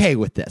I'm okay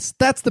with this.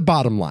 That's the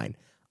bottom line.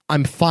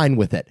 I'm fine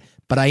with it,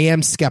 but I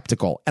am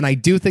skeptical. And I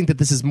do think that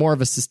this is more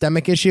of a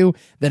systemic issue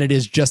than it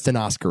is just an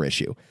Oscar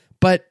issue.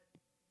 But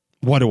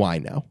what do I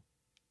know?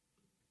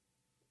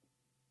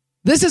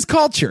 This is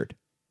Cultured.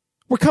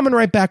 We're coming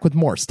right back with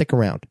more. Stick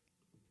around.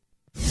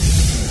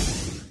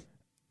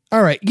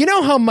 All right. You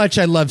know how much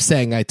I love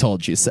saying I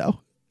told you so.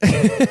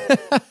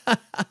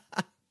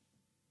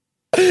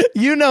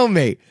 You know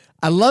me.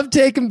 I love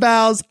taking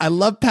bows. I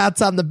love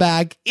pats on the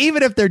back,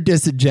 even if they're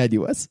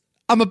disingenuous.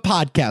 I'm a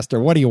podcaster.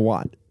 What do you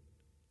want?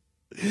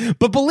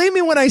 But believe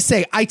me when I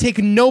say I take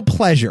no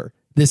pleasure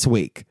this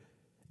week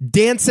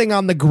dancing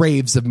on the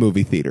graves of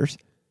movie theaters.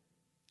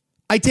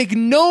 I take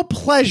no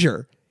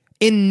pleasure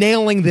in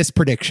nailing this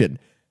prediction.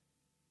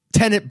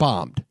 Tenet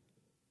bombed.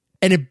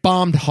 And it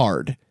bombed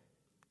hard.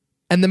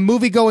 And the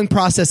movie-going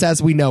process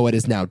as we know it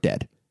is now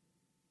dead.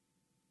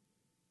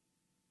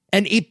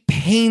 And it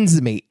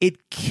pains me.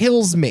 It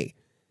kills me.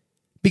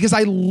 Because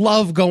I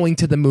love going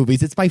to the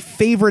movies. It's my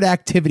favorite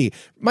activity.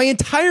 My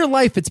entire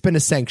life it's been a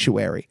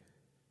sanctuary.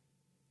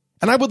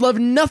 And I would love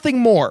nothing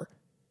more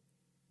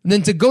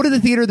than to go to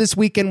the theater this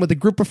weekend with a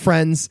group of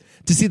friends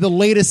to see the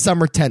latest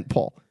summer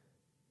tentpole.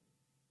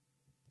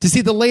 To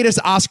see the latest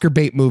Oscar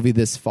bait movie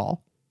this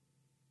fall.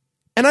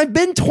 And I've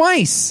been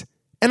twice.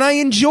 And I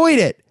enjoyed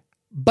it.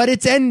 But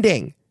it's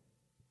ending.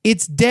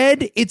 It's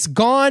dead, it's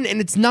gone, and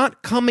it's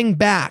not coming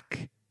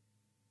back.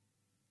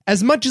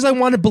 As much as I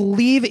want to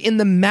believe in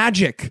the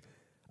magic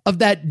of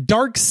that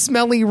dark,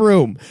 smelly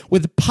room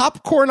with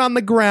popcorn on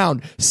the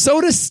ground,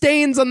 soda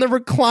stains on the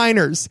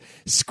recliners,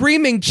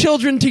 screaming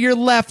children to your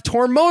left,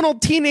 hormonal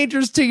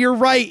teenagers to your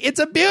right, it's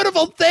a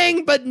beautiful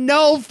thing, but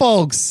no,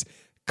 folks.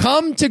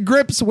 Come to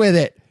grips with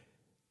it.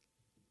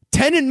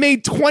 Tenet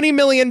made $20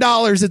 million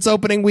its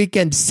opening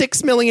weekend,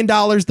 $6 million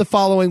the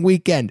following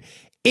weekend.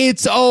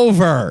 It's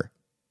over.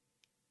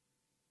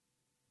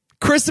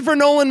 Christopher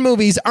Nolan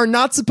movies are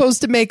not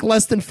supposed to make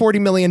less than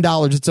 $40 million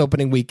its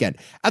opening weekend.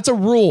 That's a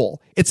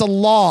rule. It's a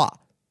law.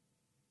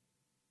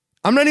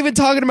 I'm not even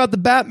talking about the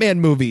Batman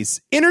movies.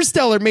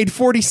 Interstellar made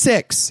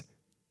 46.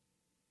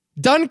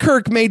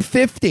 Dunkirk made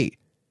 50.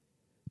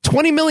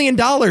 $20 million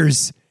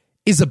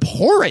is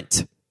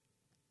abhorrent.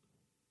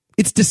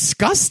 It's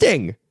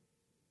disgusting.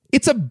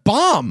 It's a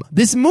bomb.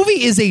 This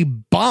movie is a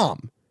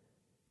bomb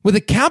with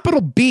a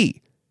capital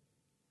B.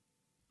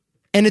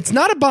 And it's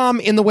not a bomb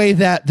in the way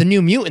that The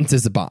New Mutants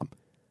is a bomb.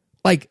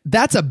 Like,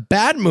 that's a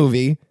bad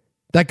movie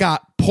that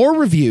got poor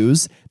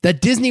reviews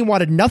that Disney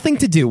wanted nothing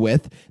to do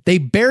with. They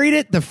buried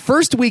it the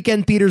first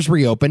weekend theaters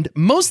reopened.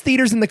 Most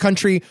theaters in the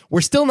country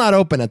were still not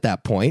open at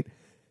that point.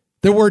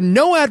 There were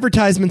no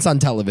advertisements on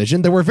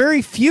television. There were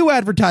very few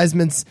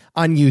advertisements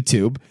on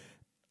YouTube.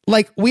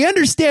 Like, we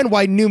understand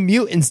why New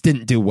Mutants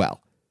didn't do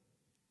well.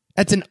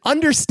 That's an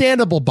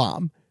understandable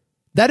bomb.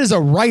 That is a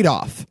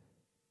write-off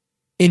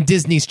in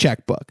Disney's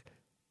checkbook.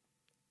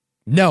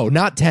 No,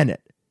 not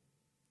Tenet.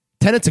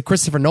 Tenet's a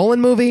Christopher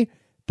Nolan movie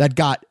that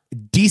got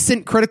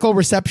decent critical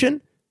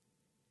reception,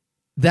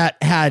 that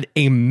had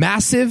a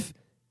massive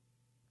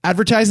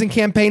advertising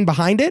campaign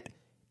behind it.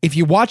 If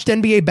you watched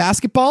NBA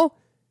basketball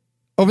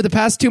over the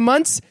past 2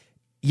 months,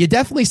 you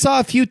definitely saw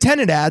a few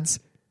Tenet ads.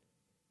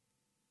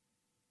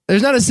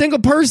 There's not a single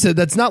person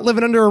that's not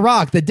living under a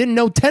rock that didn't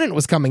know Tenet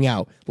was coming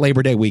out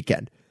Labor Day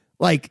weekend.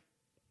 Like,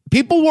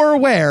 people were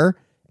aware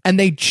and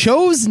they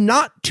chose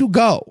not to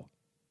go.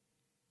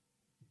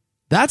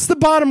 That's the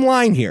bottom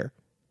line here.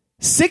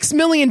 $6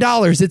 million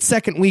its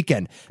second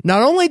weekend.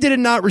 Not only did it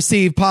not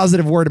receive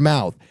positive word of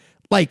mouth,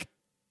 like,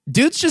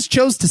 dudes just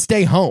chose to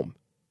stay home.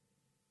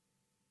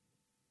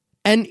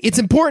 And it's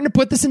important to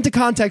put this into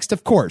context,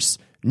 of course.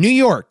 New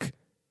York,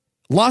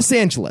 Los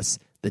Angeles,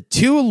 the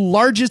 2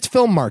 largest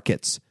film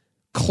markets,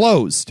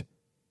 closed.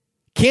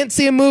 Can't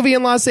see a movie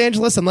in Los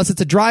Angeles unless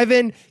it's a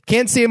drive-in.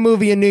 Can't see a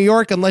movie in New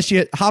York unless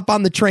you hop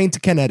on the train to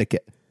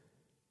Connecticut.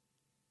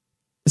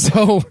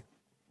 So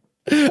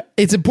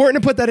it's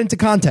important to put that into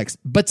context.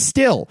 But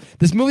still,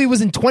 this movie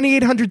was in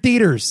 2,800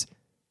 theaters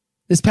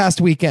this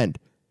past weekend.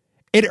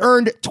 It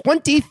earned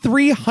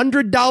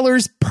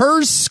 $2,300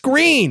 per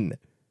screen.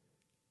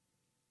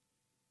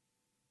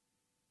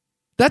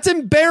 That's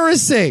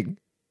embarrassing.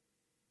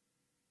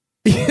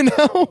 You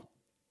know?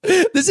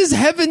 This is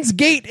Heaven's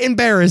Gate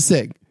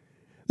embarrassing.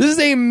 This is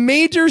a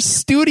major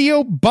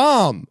studio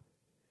bomb.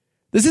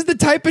 This is the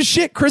type of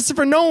shit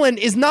Christopher Nolan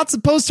is not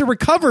supposed to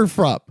recover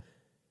from.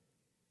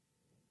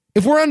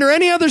 If we're under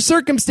any other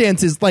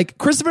circumstances, like,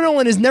 Christopher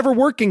Nolan is never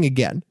working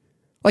again.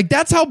 Like,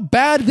 that's how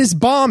bad this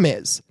bomb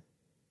is.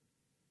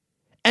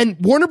 And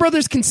Warner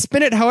Brothers can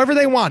spin it however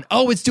they want.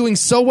 Oh, it's doing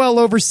so well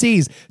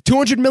overseas.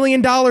 $200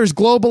 million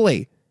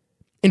globally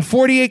in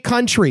 48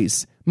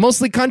 countries.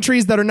 Mostly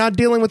countries that are not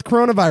dealing with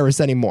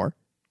coronavirus anymore.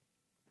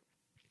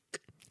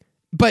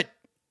 But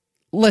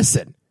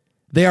listen,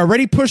 they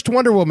already pushed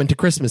Wonder Woman to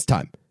Christmas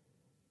time.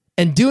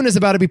 And Dune is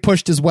about to be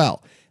pushed as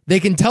well. They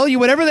can tell you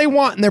whatever they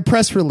want in their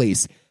press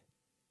release.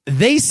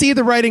 they see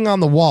the writing on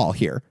the wall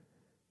here.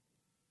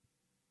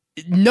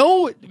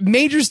 No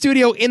major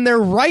studio in their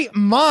right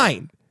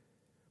mind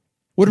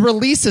would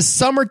release a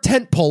summer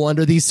tentpole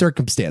under these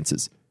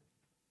circumstances.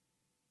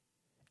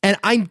 And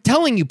I'm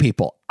telling you,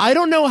 people, I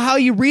don't know how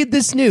you read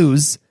this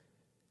news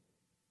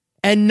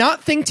and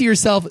not think to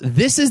yourself,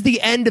 this is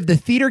the end of the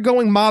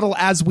theater-going model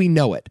as we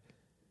know it.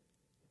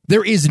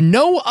 There is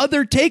no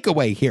other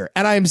takeaway here,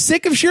 and I am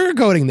sick of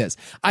sugarcoating this.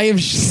 I am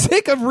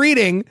sick of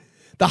reading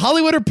The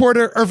Hollywood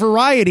Reporter or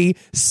Variety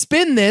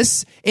spin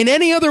this in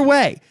any other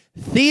way.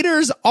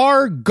 Theaters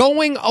are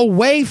going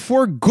away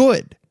for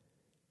good.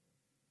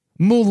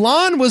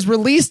 Mulan was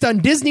released on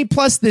Disney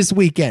Plus this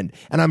weekend,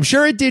 and I'm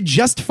sure it did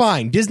just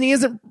fine. Disney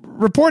isn't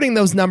reporting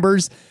those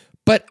numbers,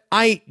 but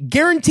I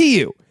guarantee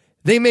you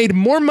they made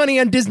more money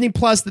on Disney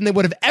Plus than they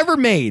would have ever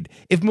made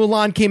if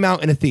Mulan came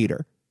out in a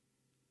theater.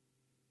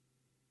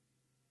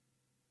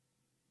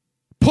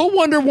 Put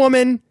Wonder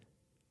Woman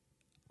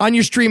on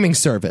your streaming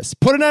service.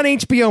 Put it on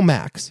HBO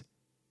Max.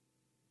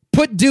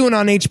 Put Dune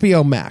on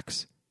HBO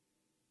Max.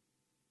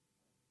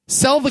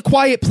 Sell the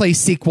Quiet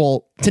Place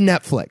sequel to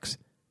Netflix.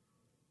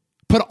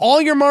 Put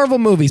all your Marvel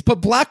movies.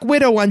 Put Black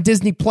Widow on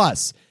Disney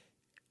Plus.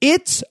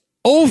 It's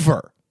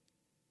over.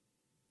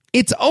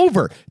 It's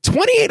over.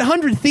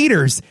 2,800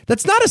 theaters.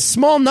 That's not a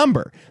small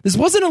number. This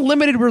wasn't a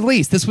limited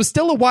release. This was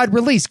still a wide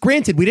release.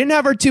 Granted, we didn't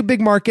have our two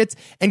big markets.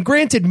 And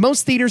granted,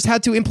 most theaters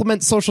had to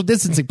implement social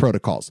distancing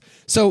protocols.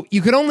 So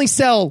you could only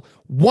sell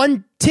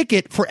one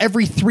ticket for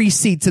every 3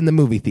 seats in the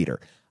movie theater.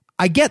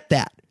 I get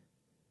that.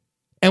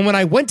 And when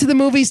I went to the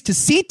movies to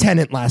see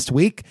Tenet last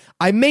week,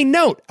 I made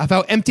note of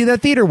how empty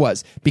that theater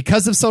was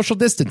because of social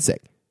distancing.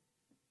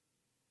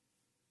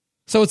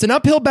 So it's an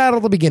uphill battle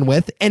to begin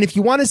with. And if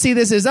you want to see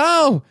this as,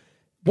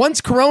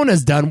 once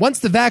Corona's done, once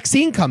the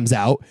vaccine comes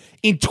out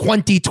in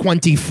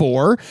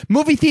 2024,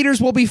 movie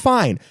theaters will be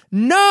fine.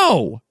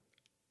 No!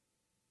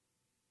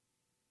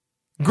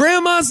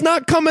 Grandma's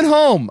not coming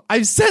home.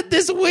 I've said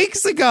this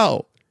weeks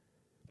ago.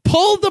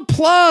 Pull the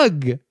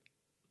plug.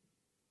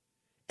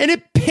 And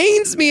it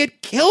pains me.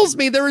 It kills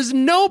me. There is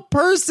no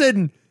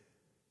person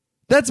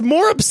that's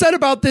more upset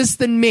about this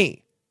than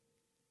me.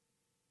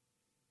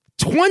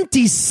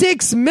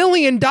 $26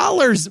 million.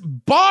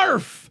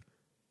 Barf.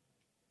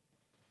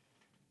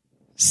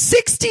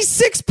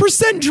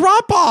 66%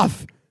 drop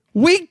off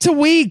week to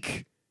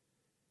week.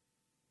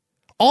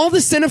 All the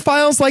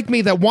cinephiles like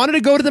me that wanted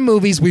to go to the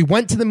movies, we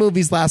went to the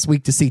movies last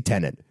week to see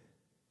Tenet.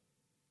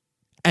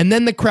 And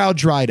then the crowd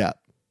dried up.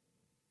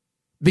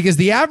 Because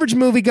the average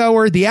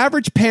moviegoer, the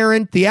average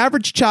parent, the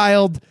average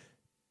child,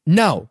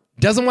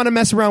 doesn't want to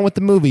mess around with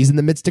the movies in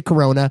the midst of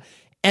Corona.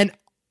 And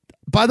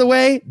by the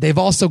way, they've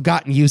also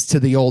gotten used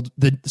to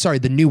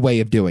the new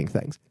way of doing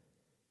things.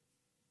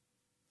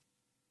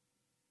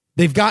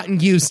 They've gotten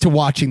used to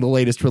watching the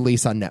latest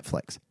release on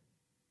Netflix.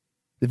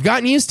 They've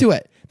gotten used to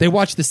it. They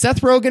watched the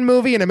Seth Rogen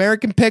movie, An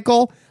American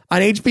Pickle,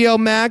 on HBO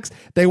Max.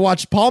 They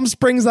watched Palm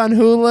Springs on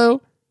Hulu.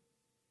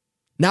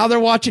 Now they're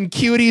watching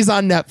Cuties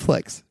on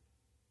Netflix.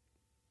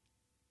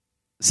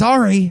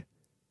 Sorry.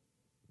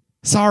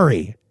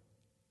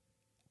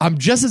 I'm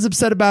just as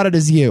upset about it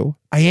as you.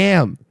 I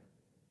am.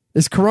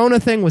 This Corona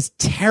thing was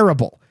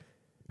terrible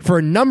for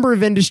a number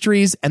of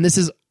industries, and this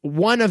is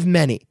one of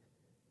many.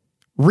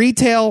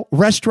 Retail,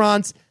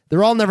 restaurants,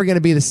 they're all never going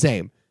to be the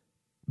same.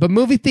 But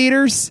movie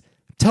theaters,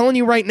 I'm telling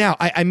you right now,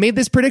 I made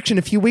this prediction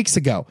a few weeks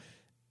ago.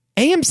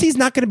 AMC's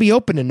not going to be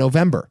open in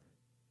November.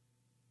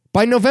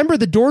 By November,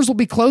 the doors will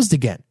be closed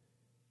again.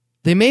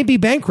 They may be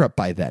bankrupt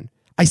by then.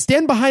 I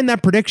stand behind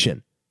that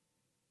prediction.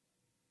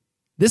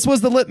 This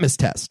was the litmus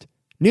test.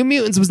 New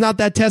Mutants was not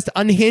that test.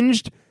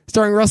 Unhinged,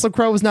 starring Russell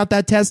Crowe, was not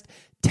that test.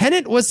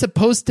 Tenet was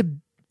supposed to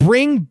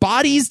bring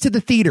bodies to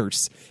the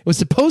theaters. It was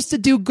supposed to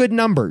do good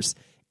numbers.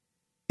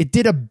 It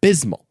did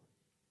abysmal.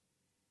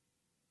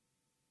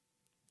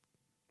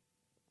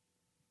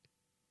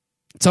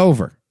 It's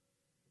over.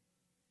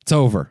 It's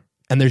over.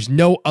 And there's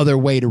no other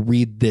way to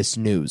read this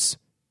news.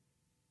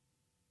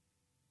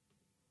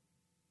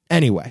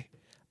 Anyway.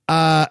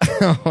 Oh,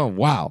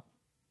 wow.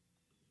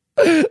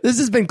 This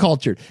has been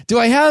cultured. Do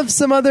I have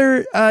some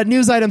other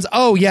news items?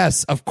 Oh,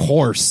 yes, of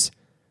course.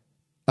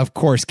 Of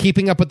course.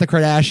 Keeping Up with the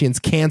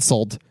Kardashians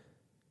canceled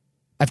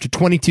after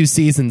 22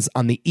 seasons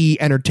on the E!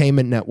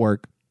 Entertainment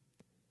Network.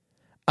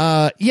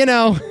 The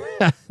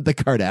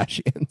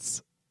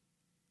Kardashians.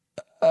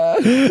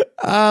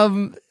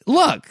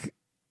 Look,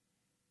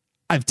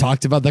 I've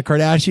talked about the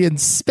Kardashians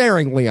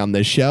sparingly on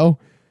this show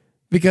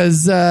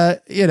because,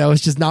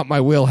 it's just not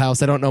my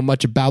wheelhouse. I don't know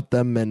much about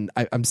them, and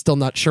I'm still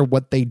not sure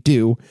what they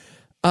do.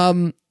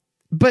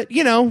 But,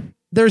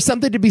 there's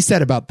something to be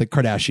said about the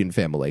Kardashian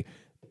family.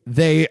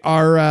 They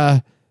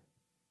are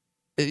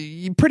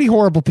pretty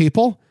horrible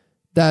people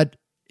that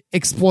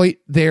exploit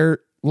their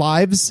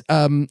lives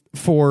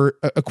for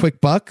a quick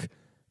buck.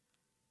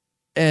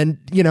 And,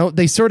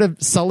 they sort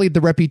of sullied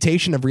the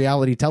reputation of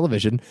reality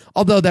television,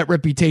 although that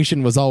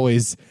reputation was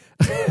always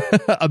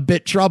a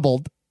bit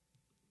troubled.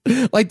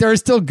 Like, there are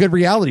still good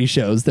reality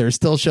shows. There are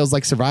still shows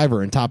like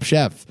Survivor and Top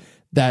Chef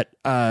that,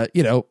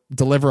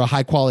 deliver a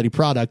high quality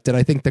product. And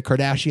I think the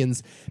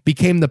Kardashians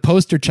became the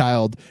poster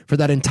child for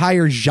that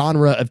entire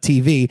genre of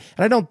TV.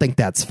 And I don't think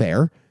that's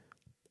fair.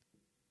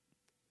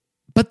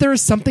 But there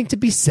is something to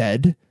be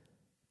said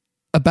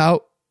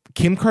about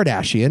Kim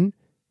Kardashian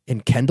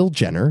and Kendall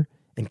Jenner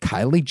and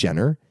Kylie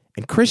Jenner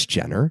and Kris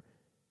Jenner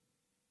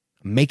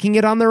making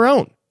it on their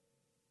own.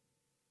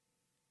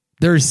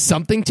 There's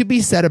something to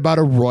be said about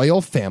a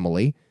royal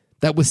family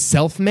that was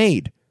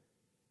self-made.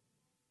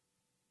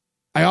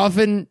 I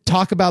often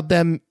talk about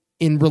them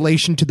in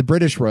relation to the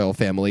British royal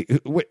family,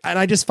 and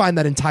I just find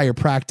that entire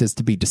practice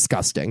to be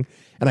disgusting,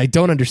 and I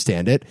don't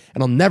understand it,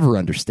 and I'll never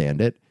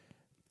understand it.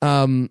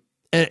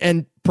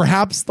 And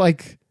perhaps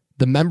like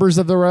the members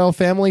of the royal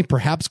family,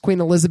 perhaps Queen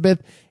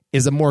Elizabeth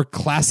is a more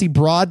classy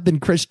broad than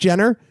Kris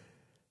Jenner,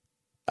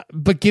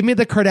 but give me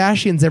the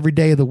Kardashians every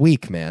day of the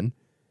week, man.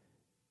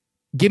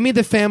 Give me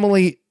the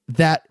family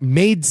that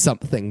made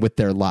something with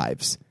their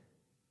lives,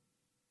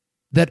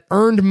 that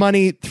earned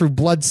money through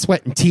blood,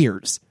 sweat, and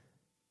tears,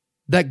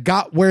 that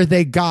got where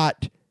they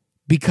got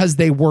because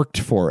they worked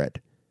for it.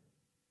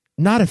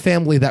 Not a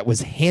family that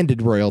was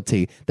handed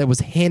royalty, that was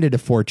handed a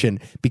fortune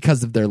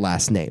because of their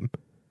last name.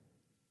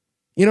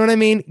 You know what I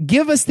mean?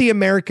 Give us the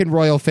American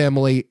royal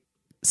family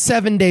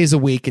 7 days a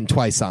week and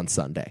twice on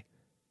Sunday.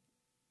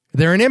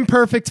 They're an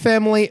imperfect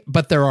family,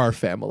 but they're our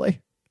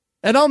family.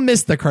 And I'll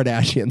miss the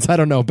Kardashians. I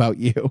don't know about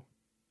you.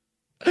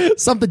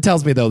 Something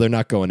tells me, though, they're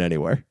not going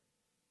anywhere.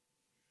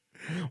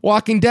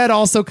 Walking Dead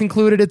also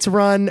concluded its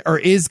run, or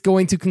is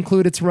going to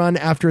conclude its run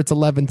after its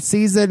 11th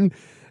season.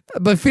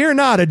 But fear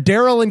not, a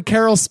Daryl and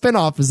Carol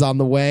spinoff is on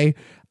the way.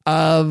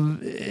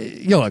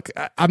 Look,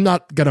 I'm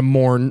not going to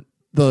mourn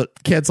the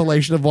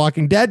cancellation of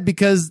Walking Dead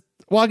because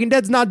Walking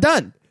Dead's not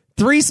done.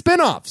 3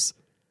 spinoffs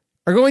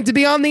are going to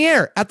be on the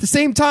air at the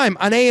same time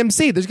on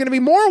AMC. There's going to be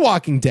more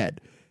Walking Dead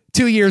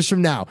 2 years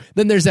from now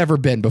than there's ever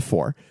been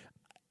before.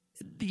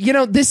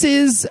 This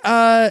is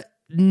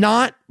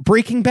not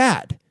Breaking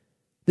Bad.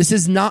 This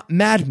is not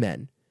Mad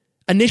Men.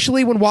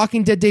 Initially, when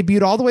Walking Dead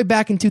debuted all the way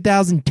back in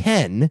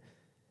 2010,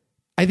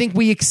 I think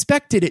we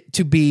expected it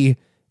to be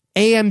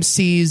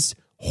AMC's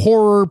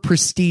horror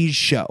prestige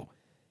show.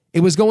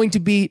 It was going to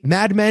be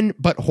Mad Men,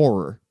 but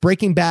horror.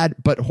 Breaking Bad,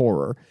 but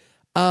horror.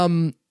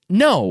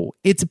 No,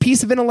 it's a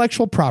piece of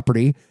intellectual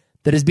property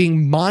that is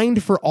being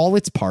mined for all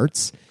its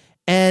parts,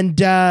 and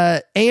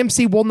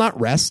AMC will not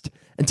rest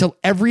until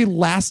every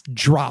last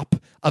drop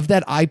of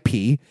that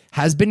IP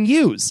has been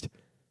used.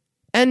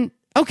 And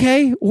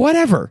okay,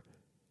 whatever.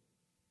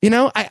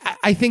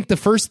 I think the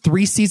first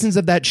 3 seasons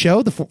of that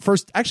show, the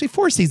first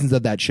 4 seasons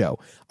of that show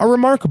are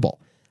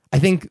remarkable. I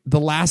think the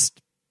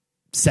last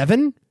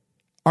 7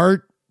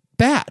 are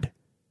bad.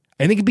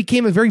 I think it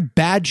became a very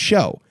bad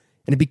show.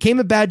 And it became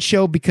a bad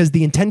show because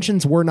the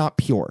intentions were not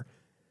pure.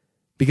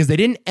 Because they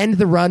didn't end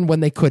the run when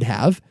they could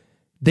have.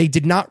 They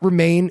did not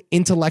remain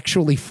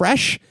intellectually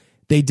fresh.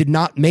 They did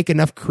not make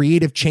enough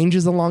creative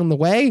changes along the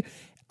way.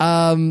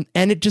 And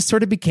it just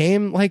sort of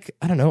became like,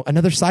 I don't know,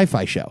 another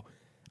sci-fi show.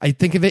 I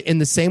think of it in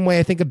the same way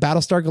I think of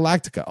Battlestar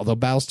Galactica, although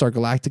Battlestar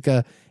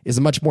Galactica is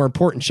a much more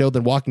important show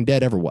than Walking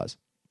Dead ever was.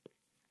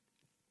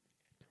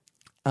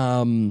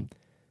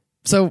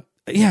 So,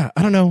 yeah,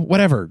 I don't know,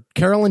 whatever.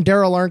 Carol and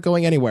Daryl aren't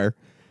going anywhere.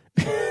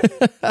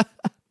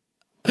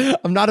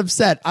 I'm not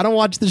upset. I don't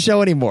watch the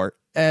show anymore.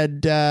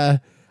 And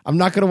I'm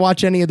not going to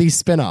watch any of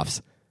these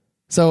spinoffs.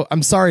 So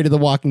I'm sorry to the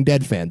Walking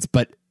Dead fans,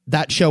 but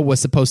that show was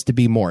supposed to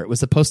be more. It was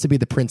supposed to be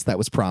the prince that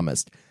was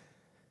promised.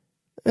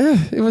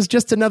 It was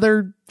just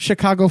another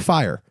Chicago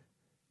Fire.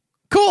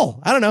 Cool.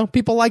 I don't know.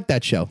 People like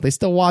that show. They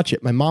still watch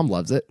it. My mom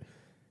loves it.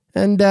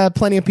 And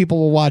plenty of people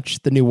will watch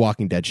the new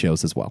Walking Dead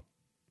shows as well.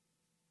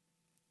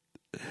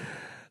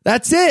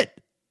 That's it.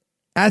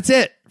 That's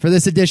it for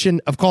this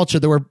edition of Culture.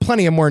 There were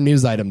plenty of more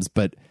news items,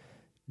 but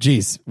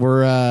geez,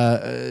 we're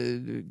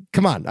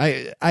come on.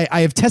 I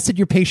have tested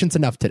your patience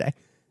enough today.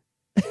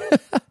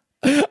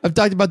 I've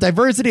talked about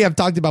diversity. I've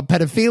talked about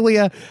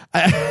pedophilia.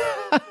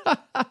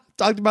 I've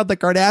talked about the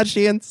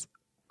Kardashians.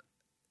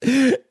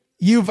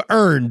 You've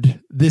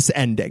earned this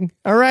ending.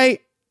 All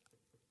right.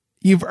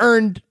 You've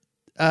earned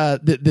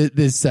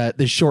this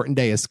shortened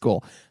day of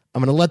school.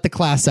 I'm going to let the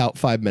class out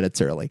 5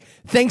 minutes early.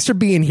 Thanks for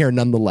being here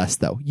nonetheless,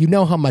 though. You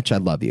know how much I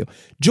love you.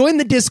 Join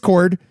the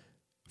Discord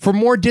for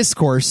more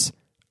discourse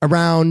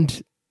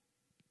around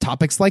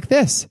topics like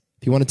this.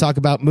 If you want to talk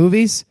about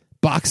movies,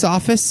 box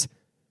office,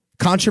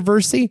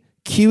 controversy,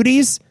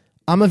 cuties,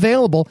 I'm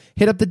available.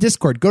 Hit up the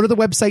Discord. Go to the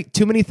website,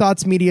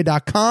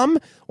 toomanythoughtsmedia.com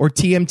or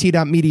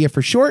tmt.media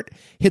for short.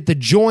 Hit the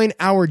Join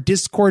Our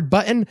Discord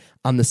button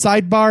on the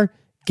sidebar.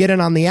 Get in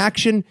on the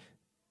action.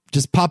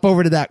 Just pop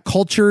over to that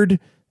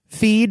cultured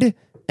feed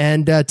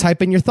and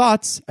type in your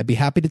thoughts. I'd be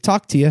happy to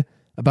talk to you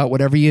about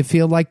whatever you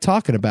feel like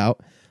talking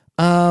about.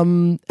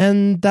 And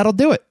that'll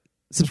do it.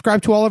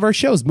 Subscribe to all of our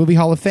shows. Movie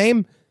Hall of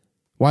Fame.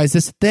 Why Is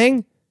This a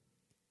Thing?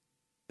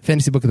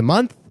 Fantasy Book of the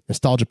Month.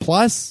 Nostalgia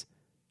Plus.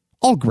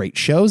 All great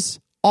shows.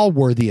 All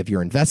worthy of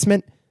your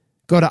investment.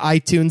 Go to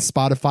iTunes,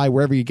 Spotify,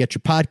 wherever you get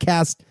your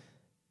podcast.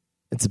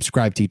 and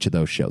subscribe to each of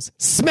those shows.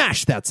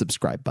 Smash that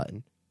subscribe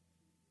button.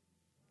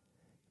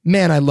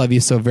 Man, I love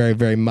you so very,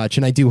 very much,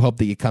 and I do hope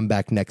that you come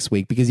back next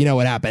week, because you know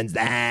what happens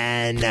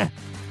then?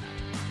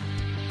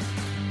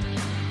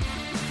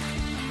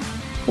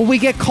 Well, we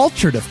get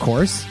cultured, of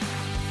course.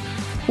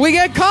 We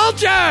get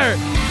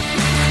cultured!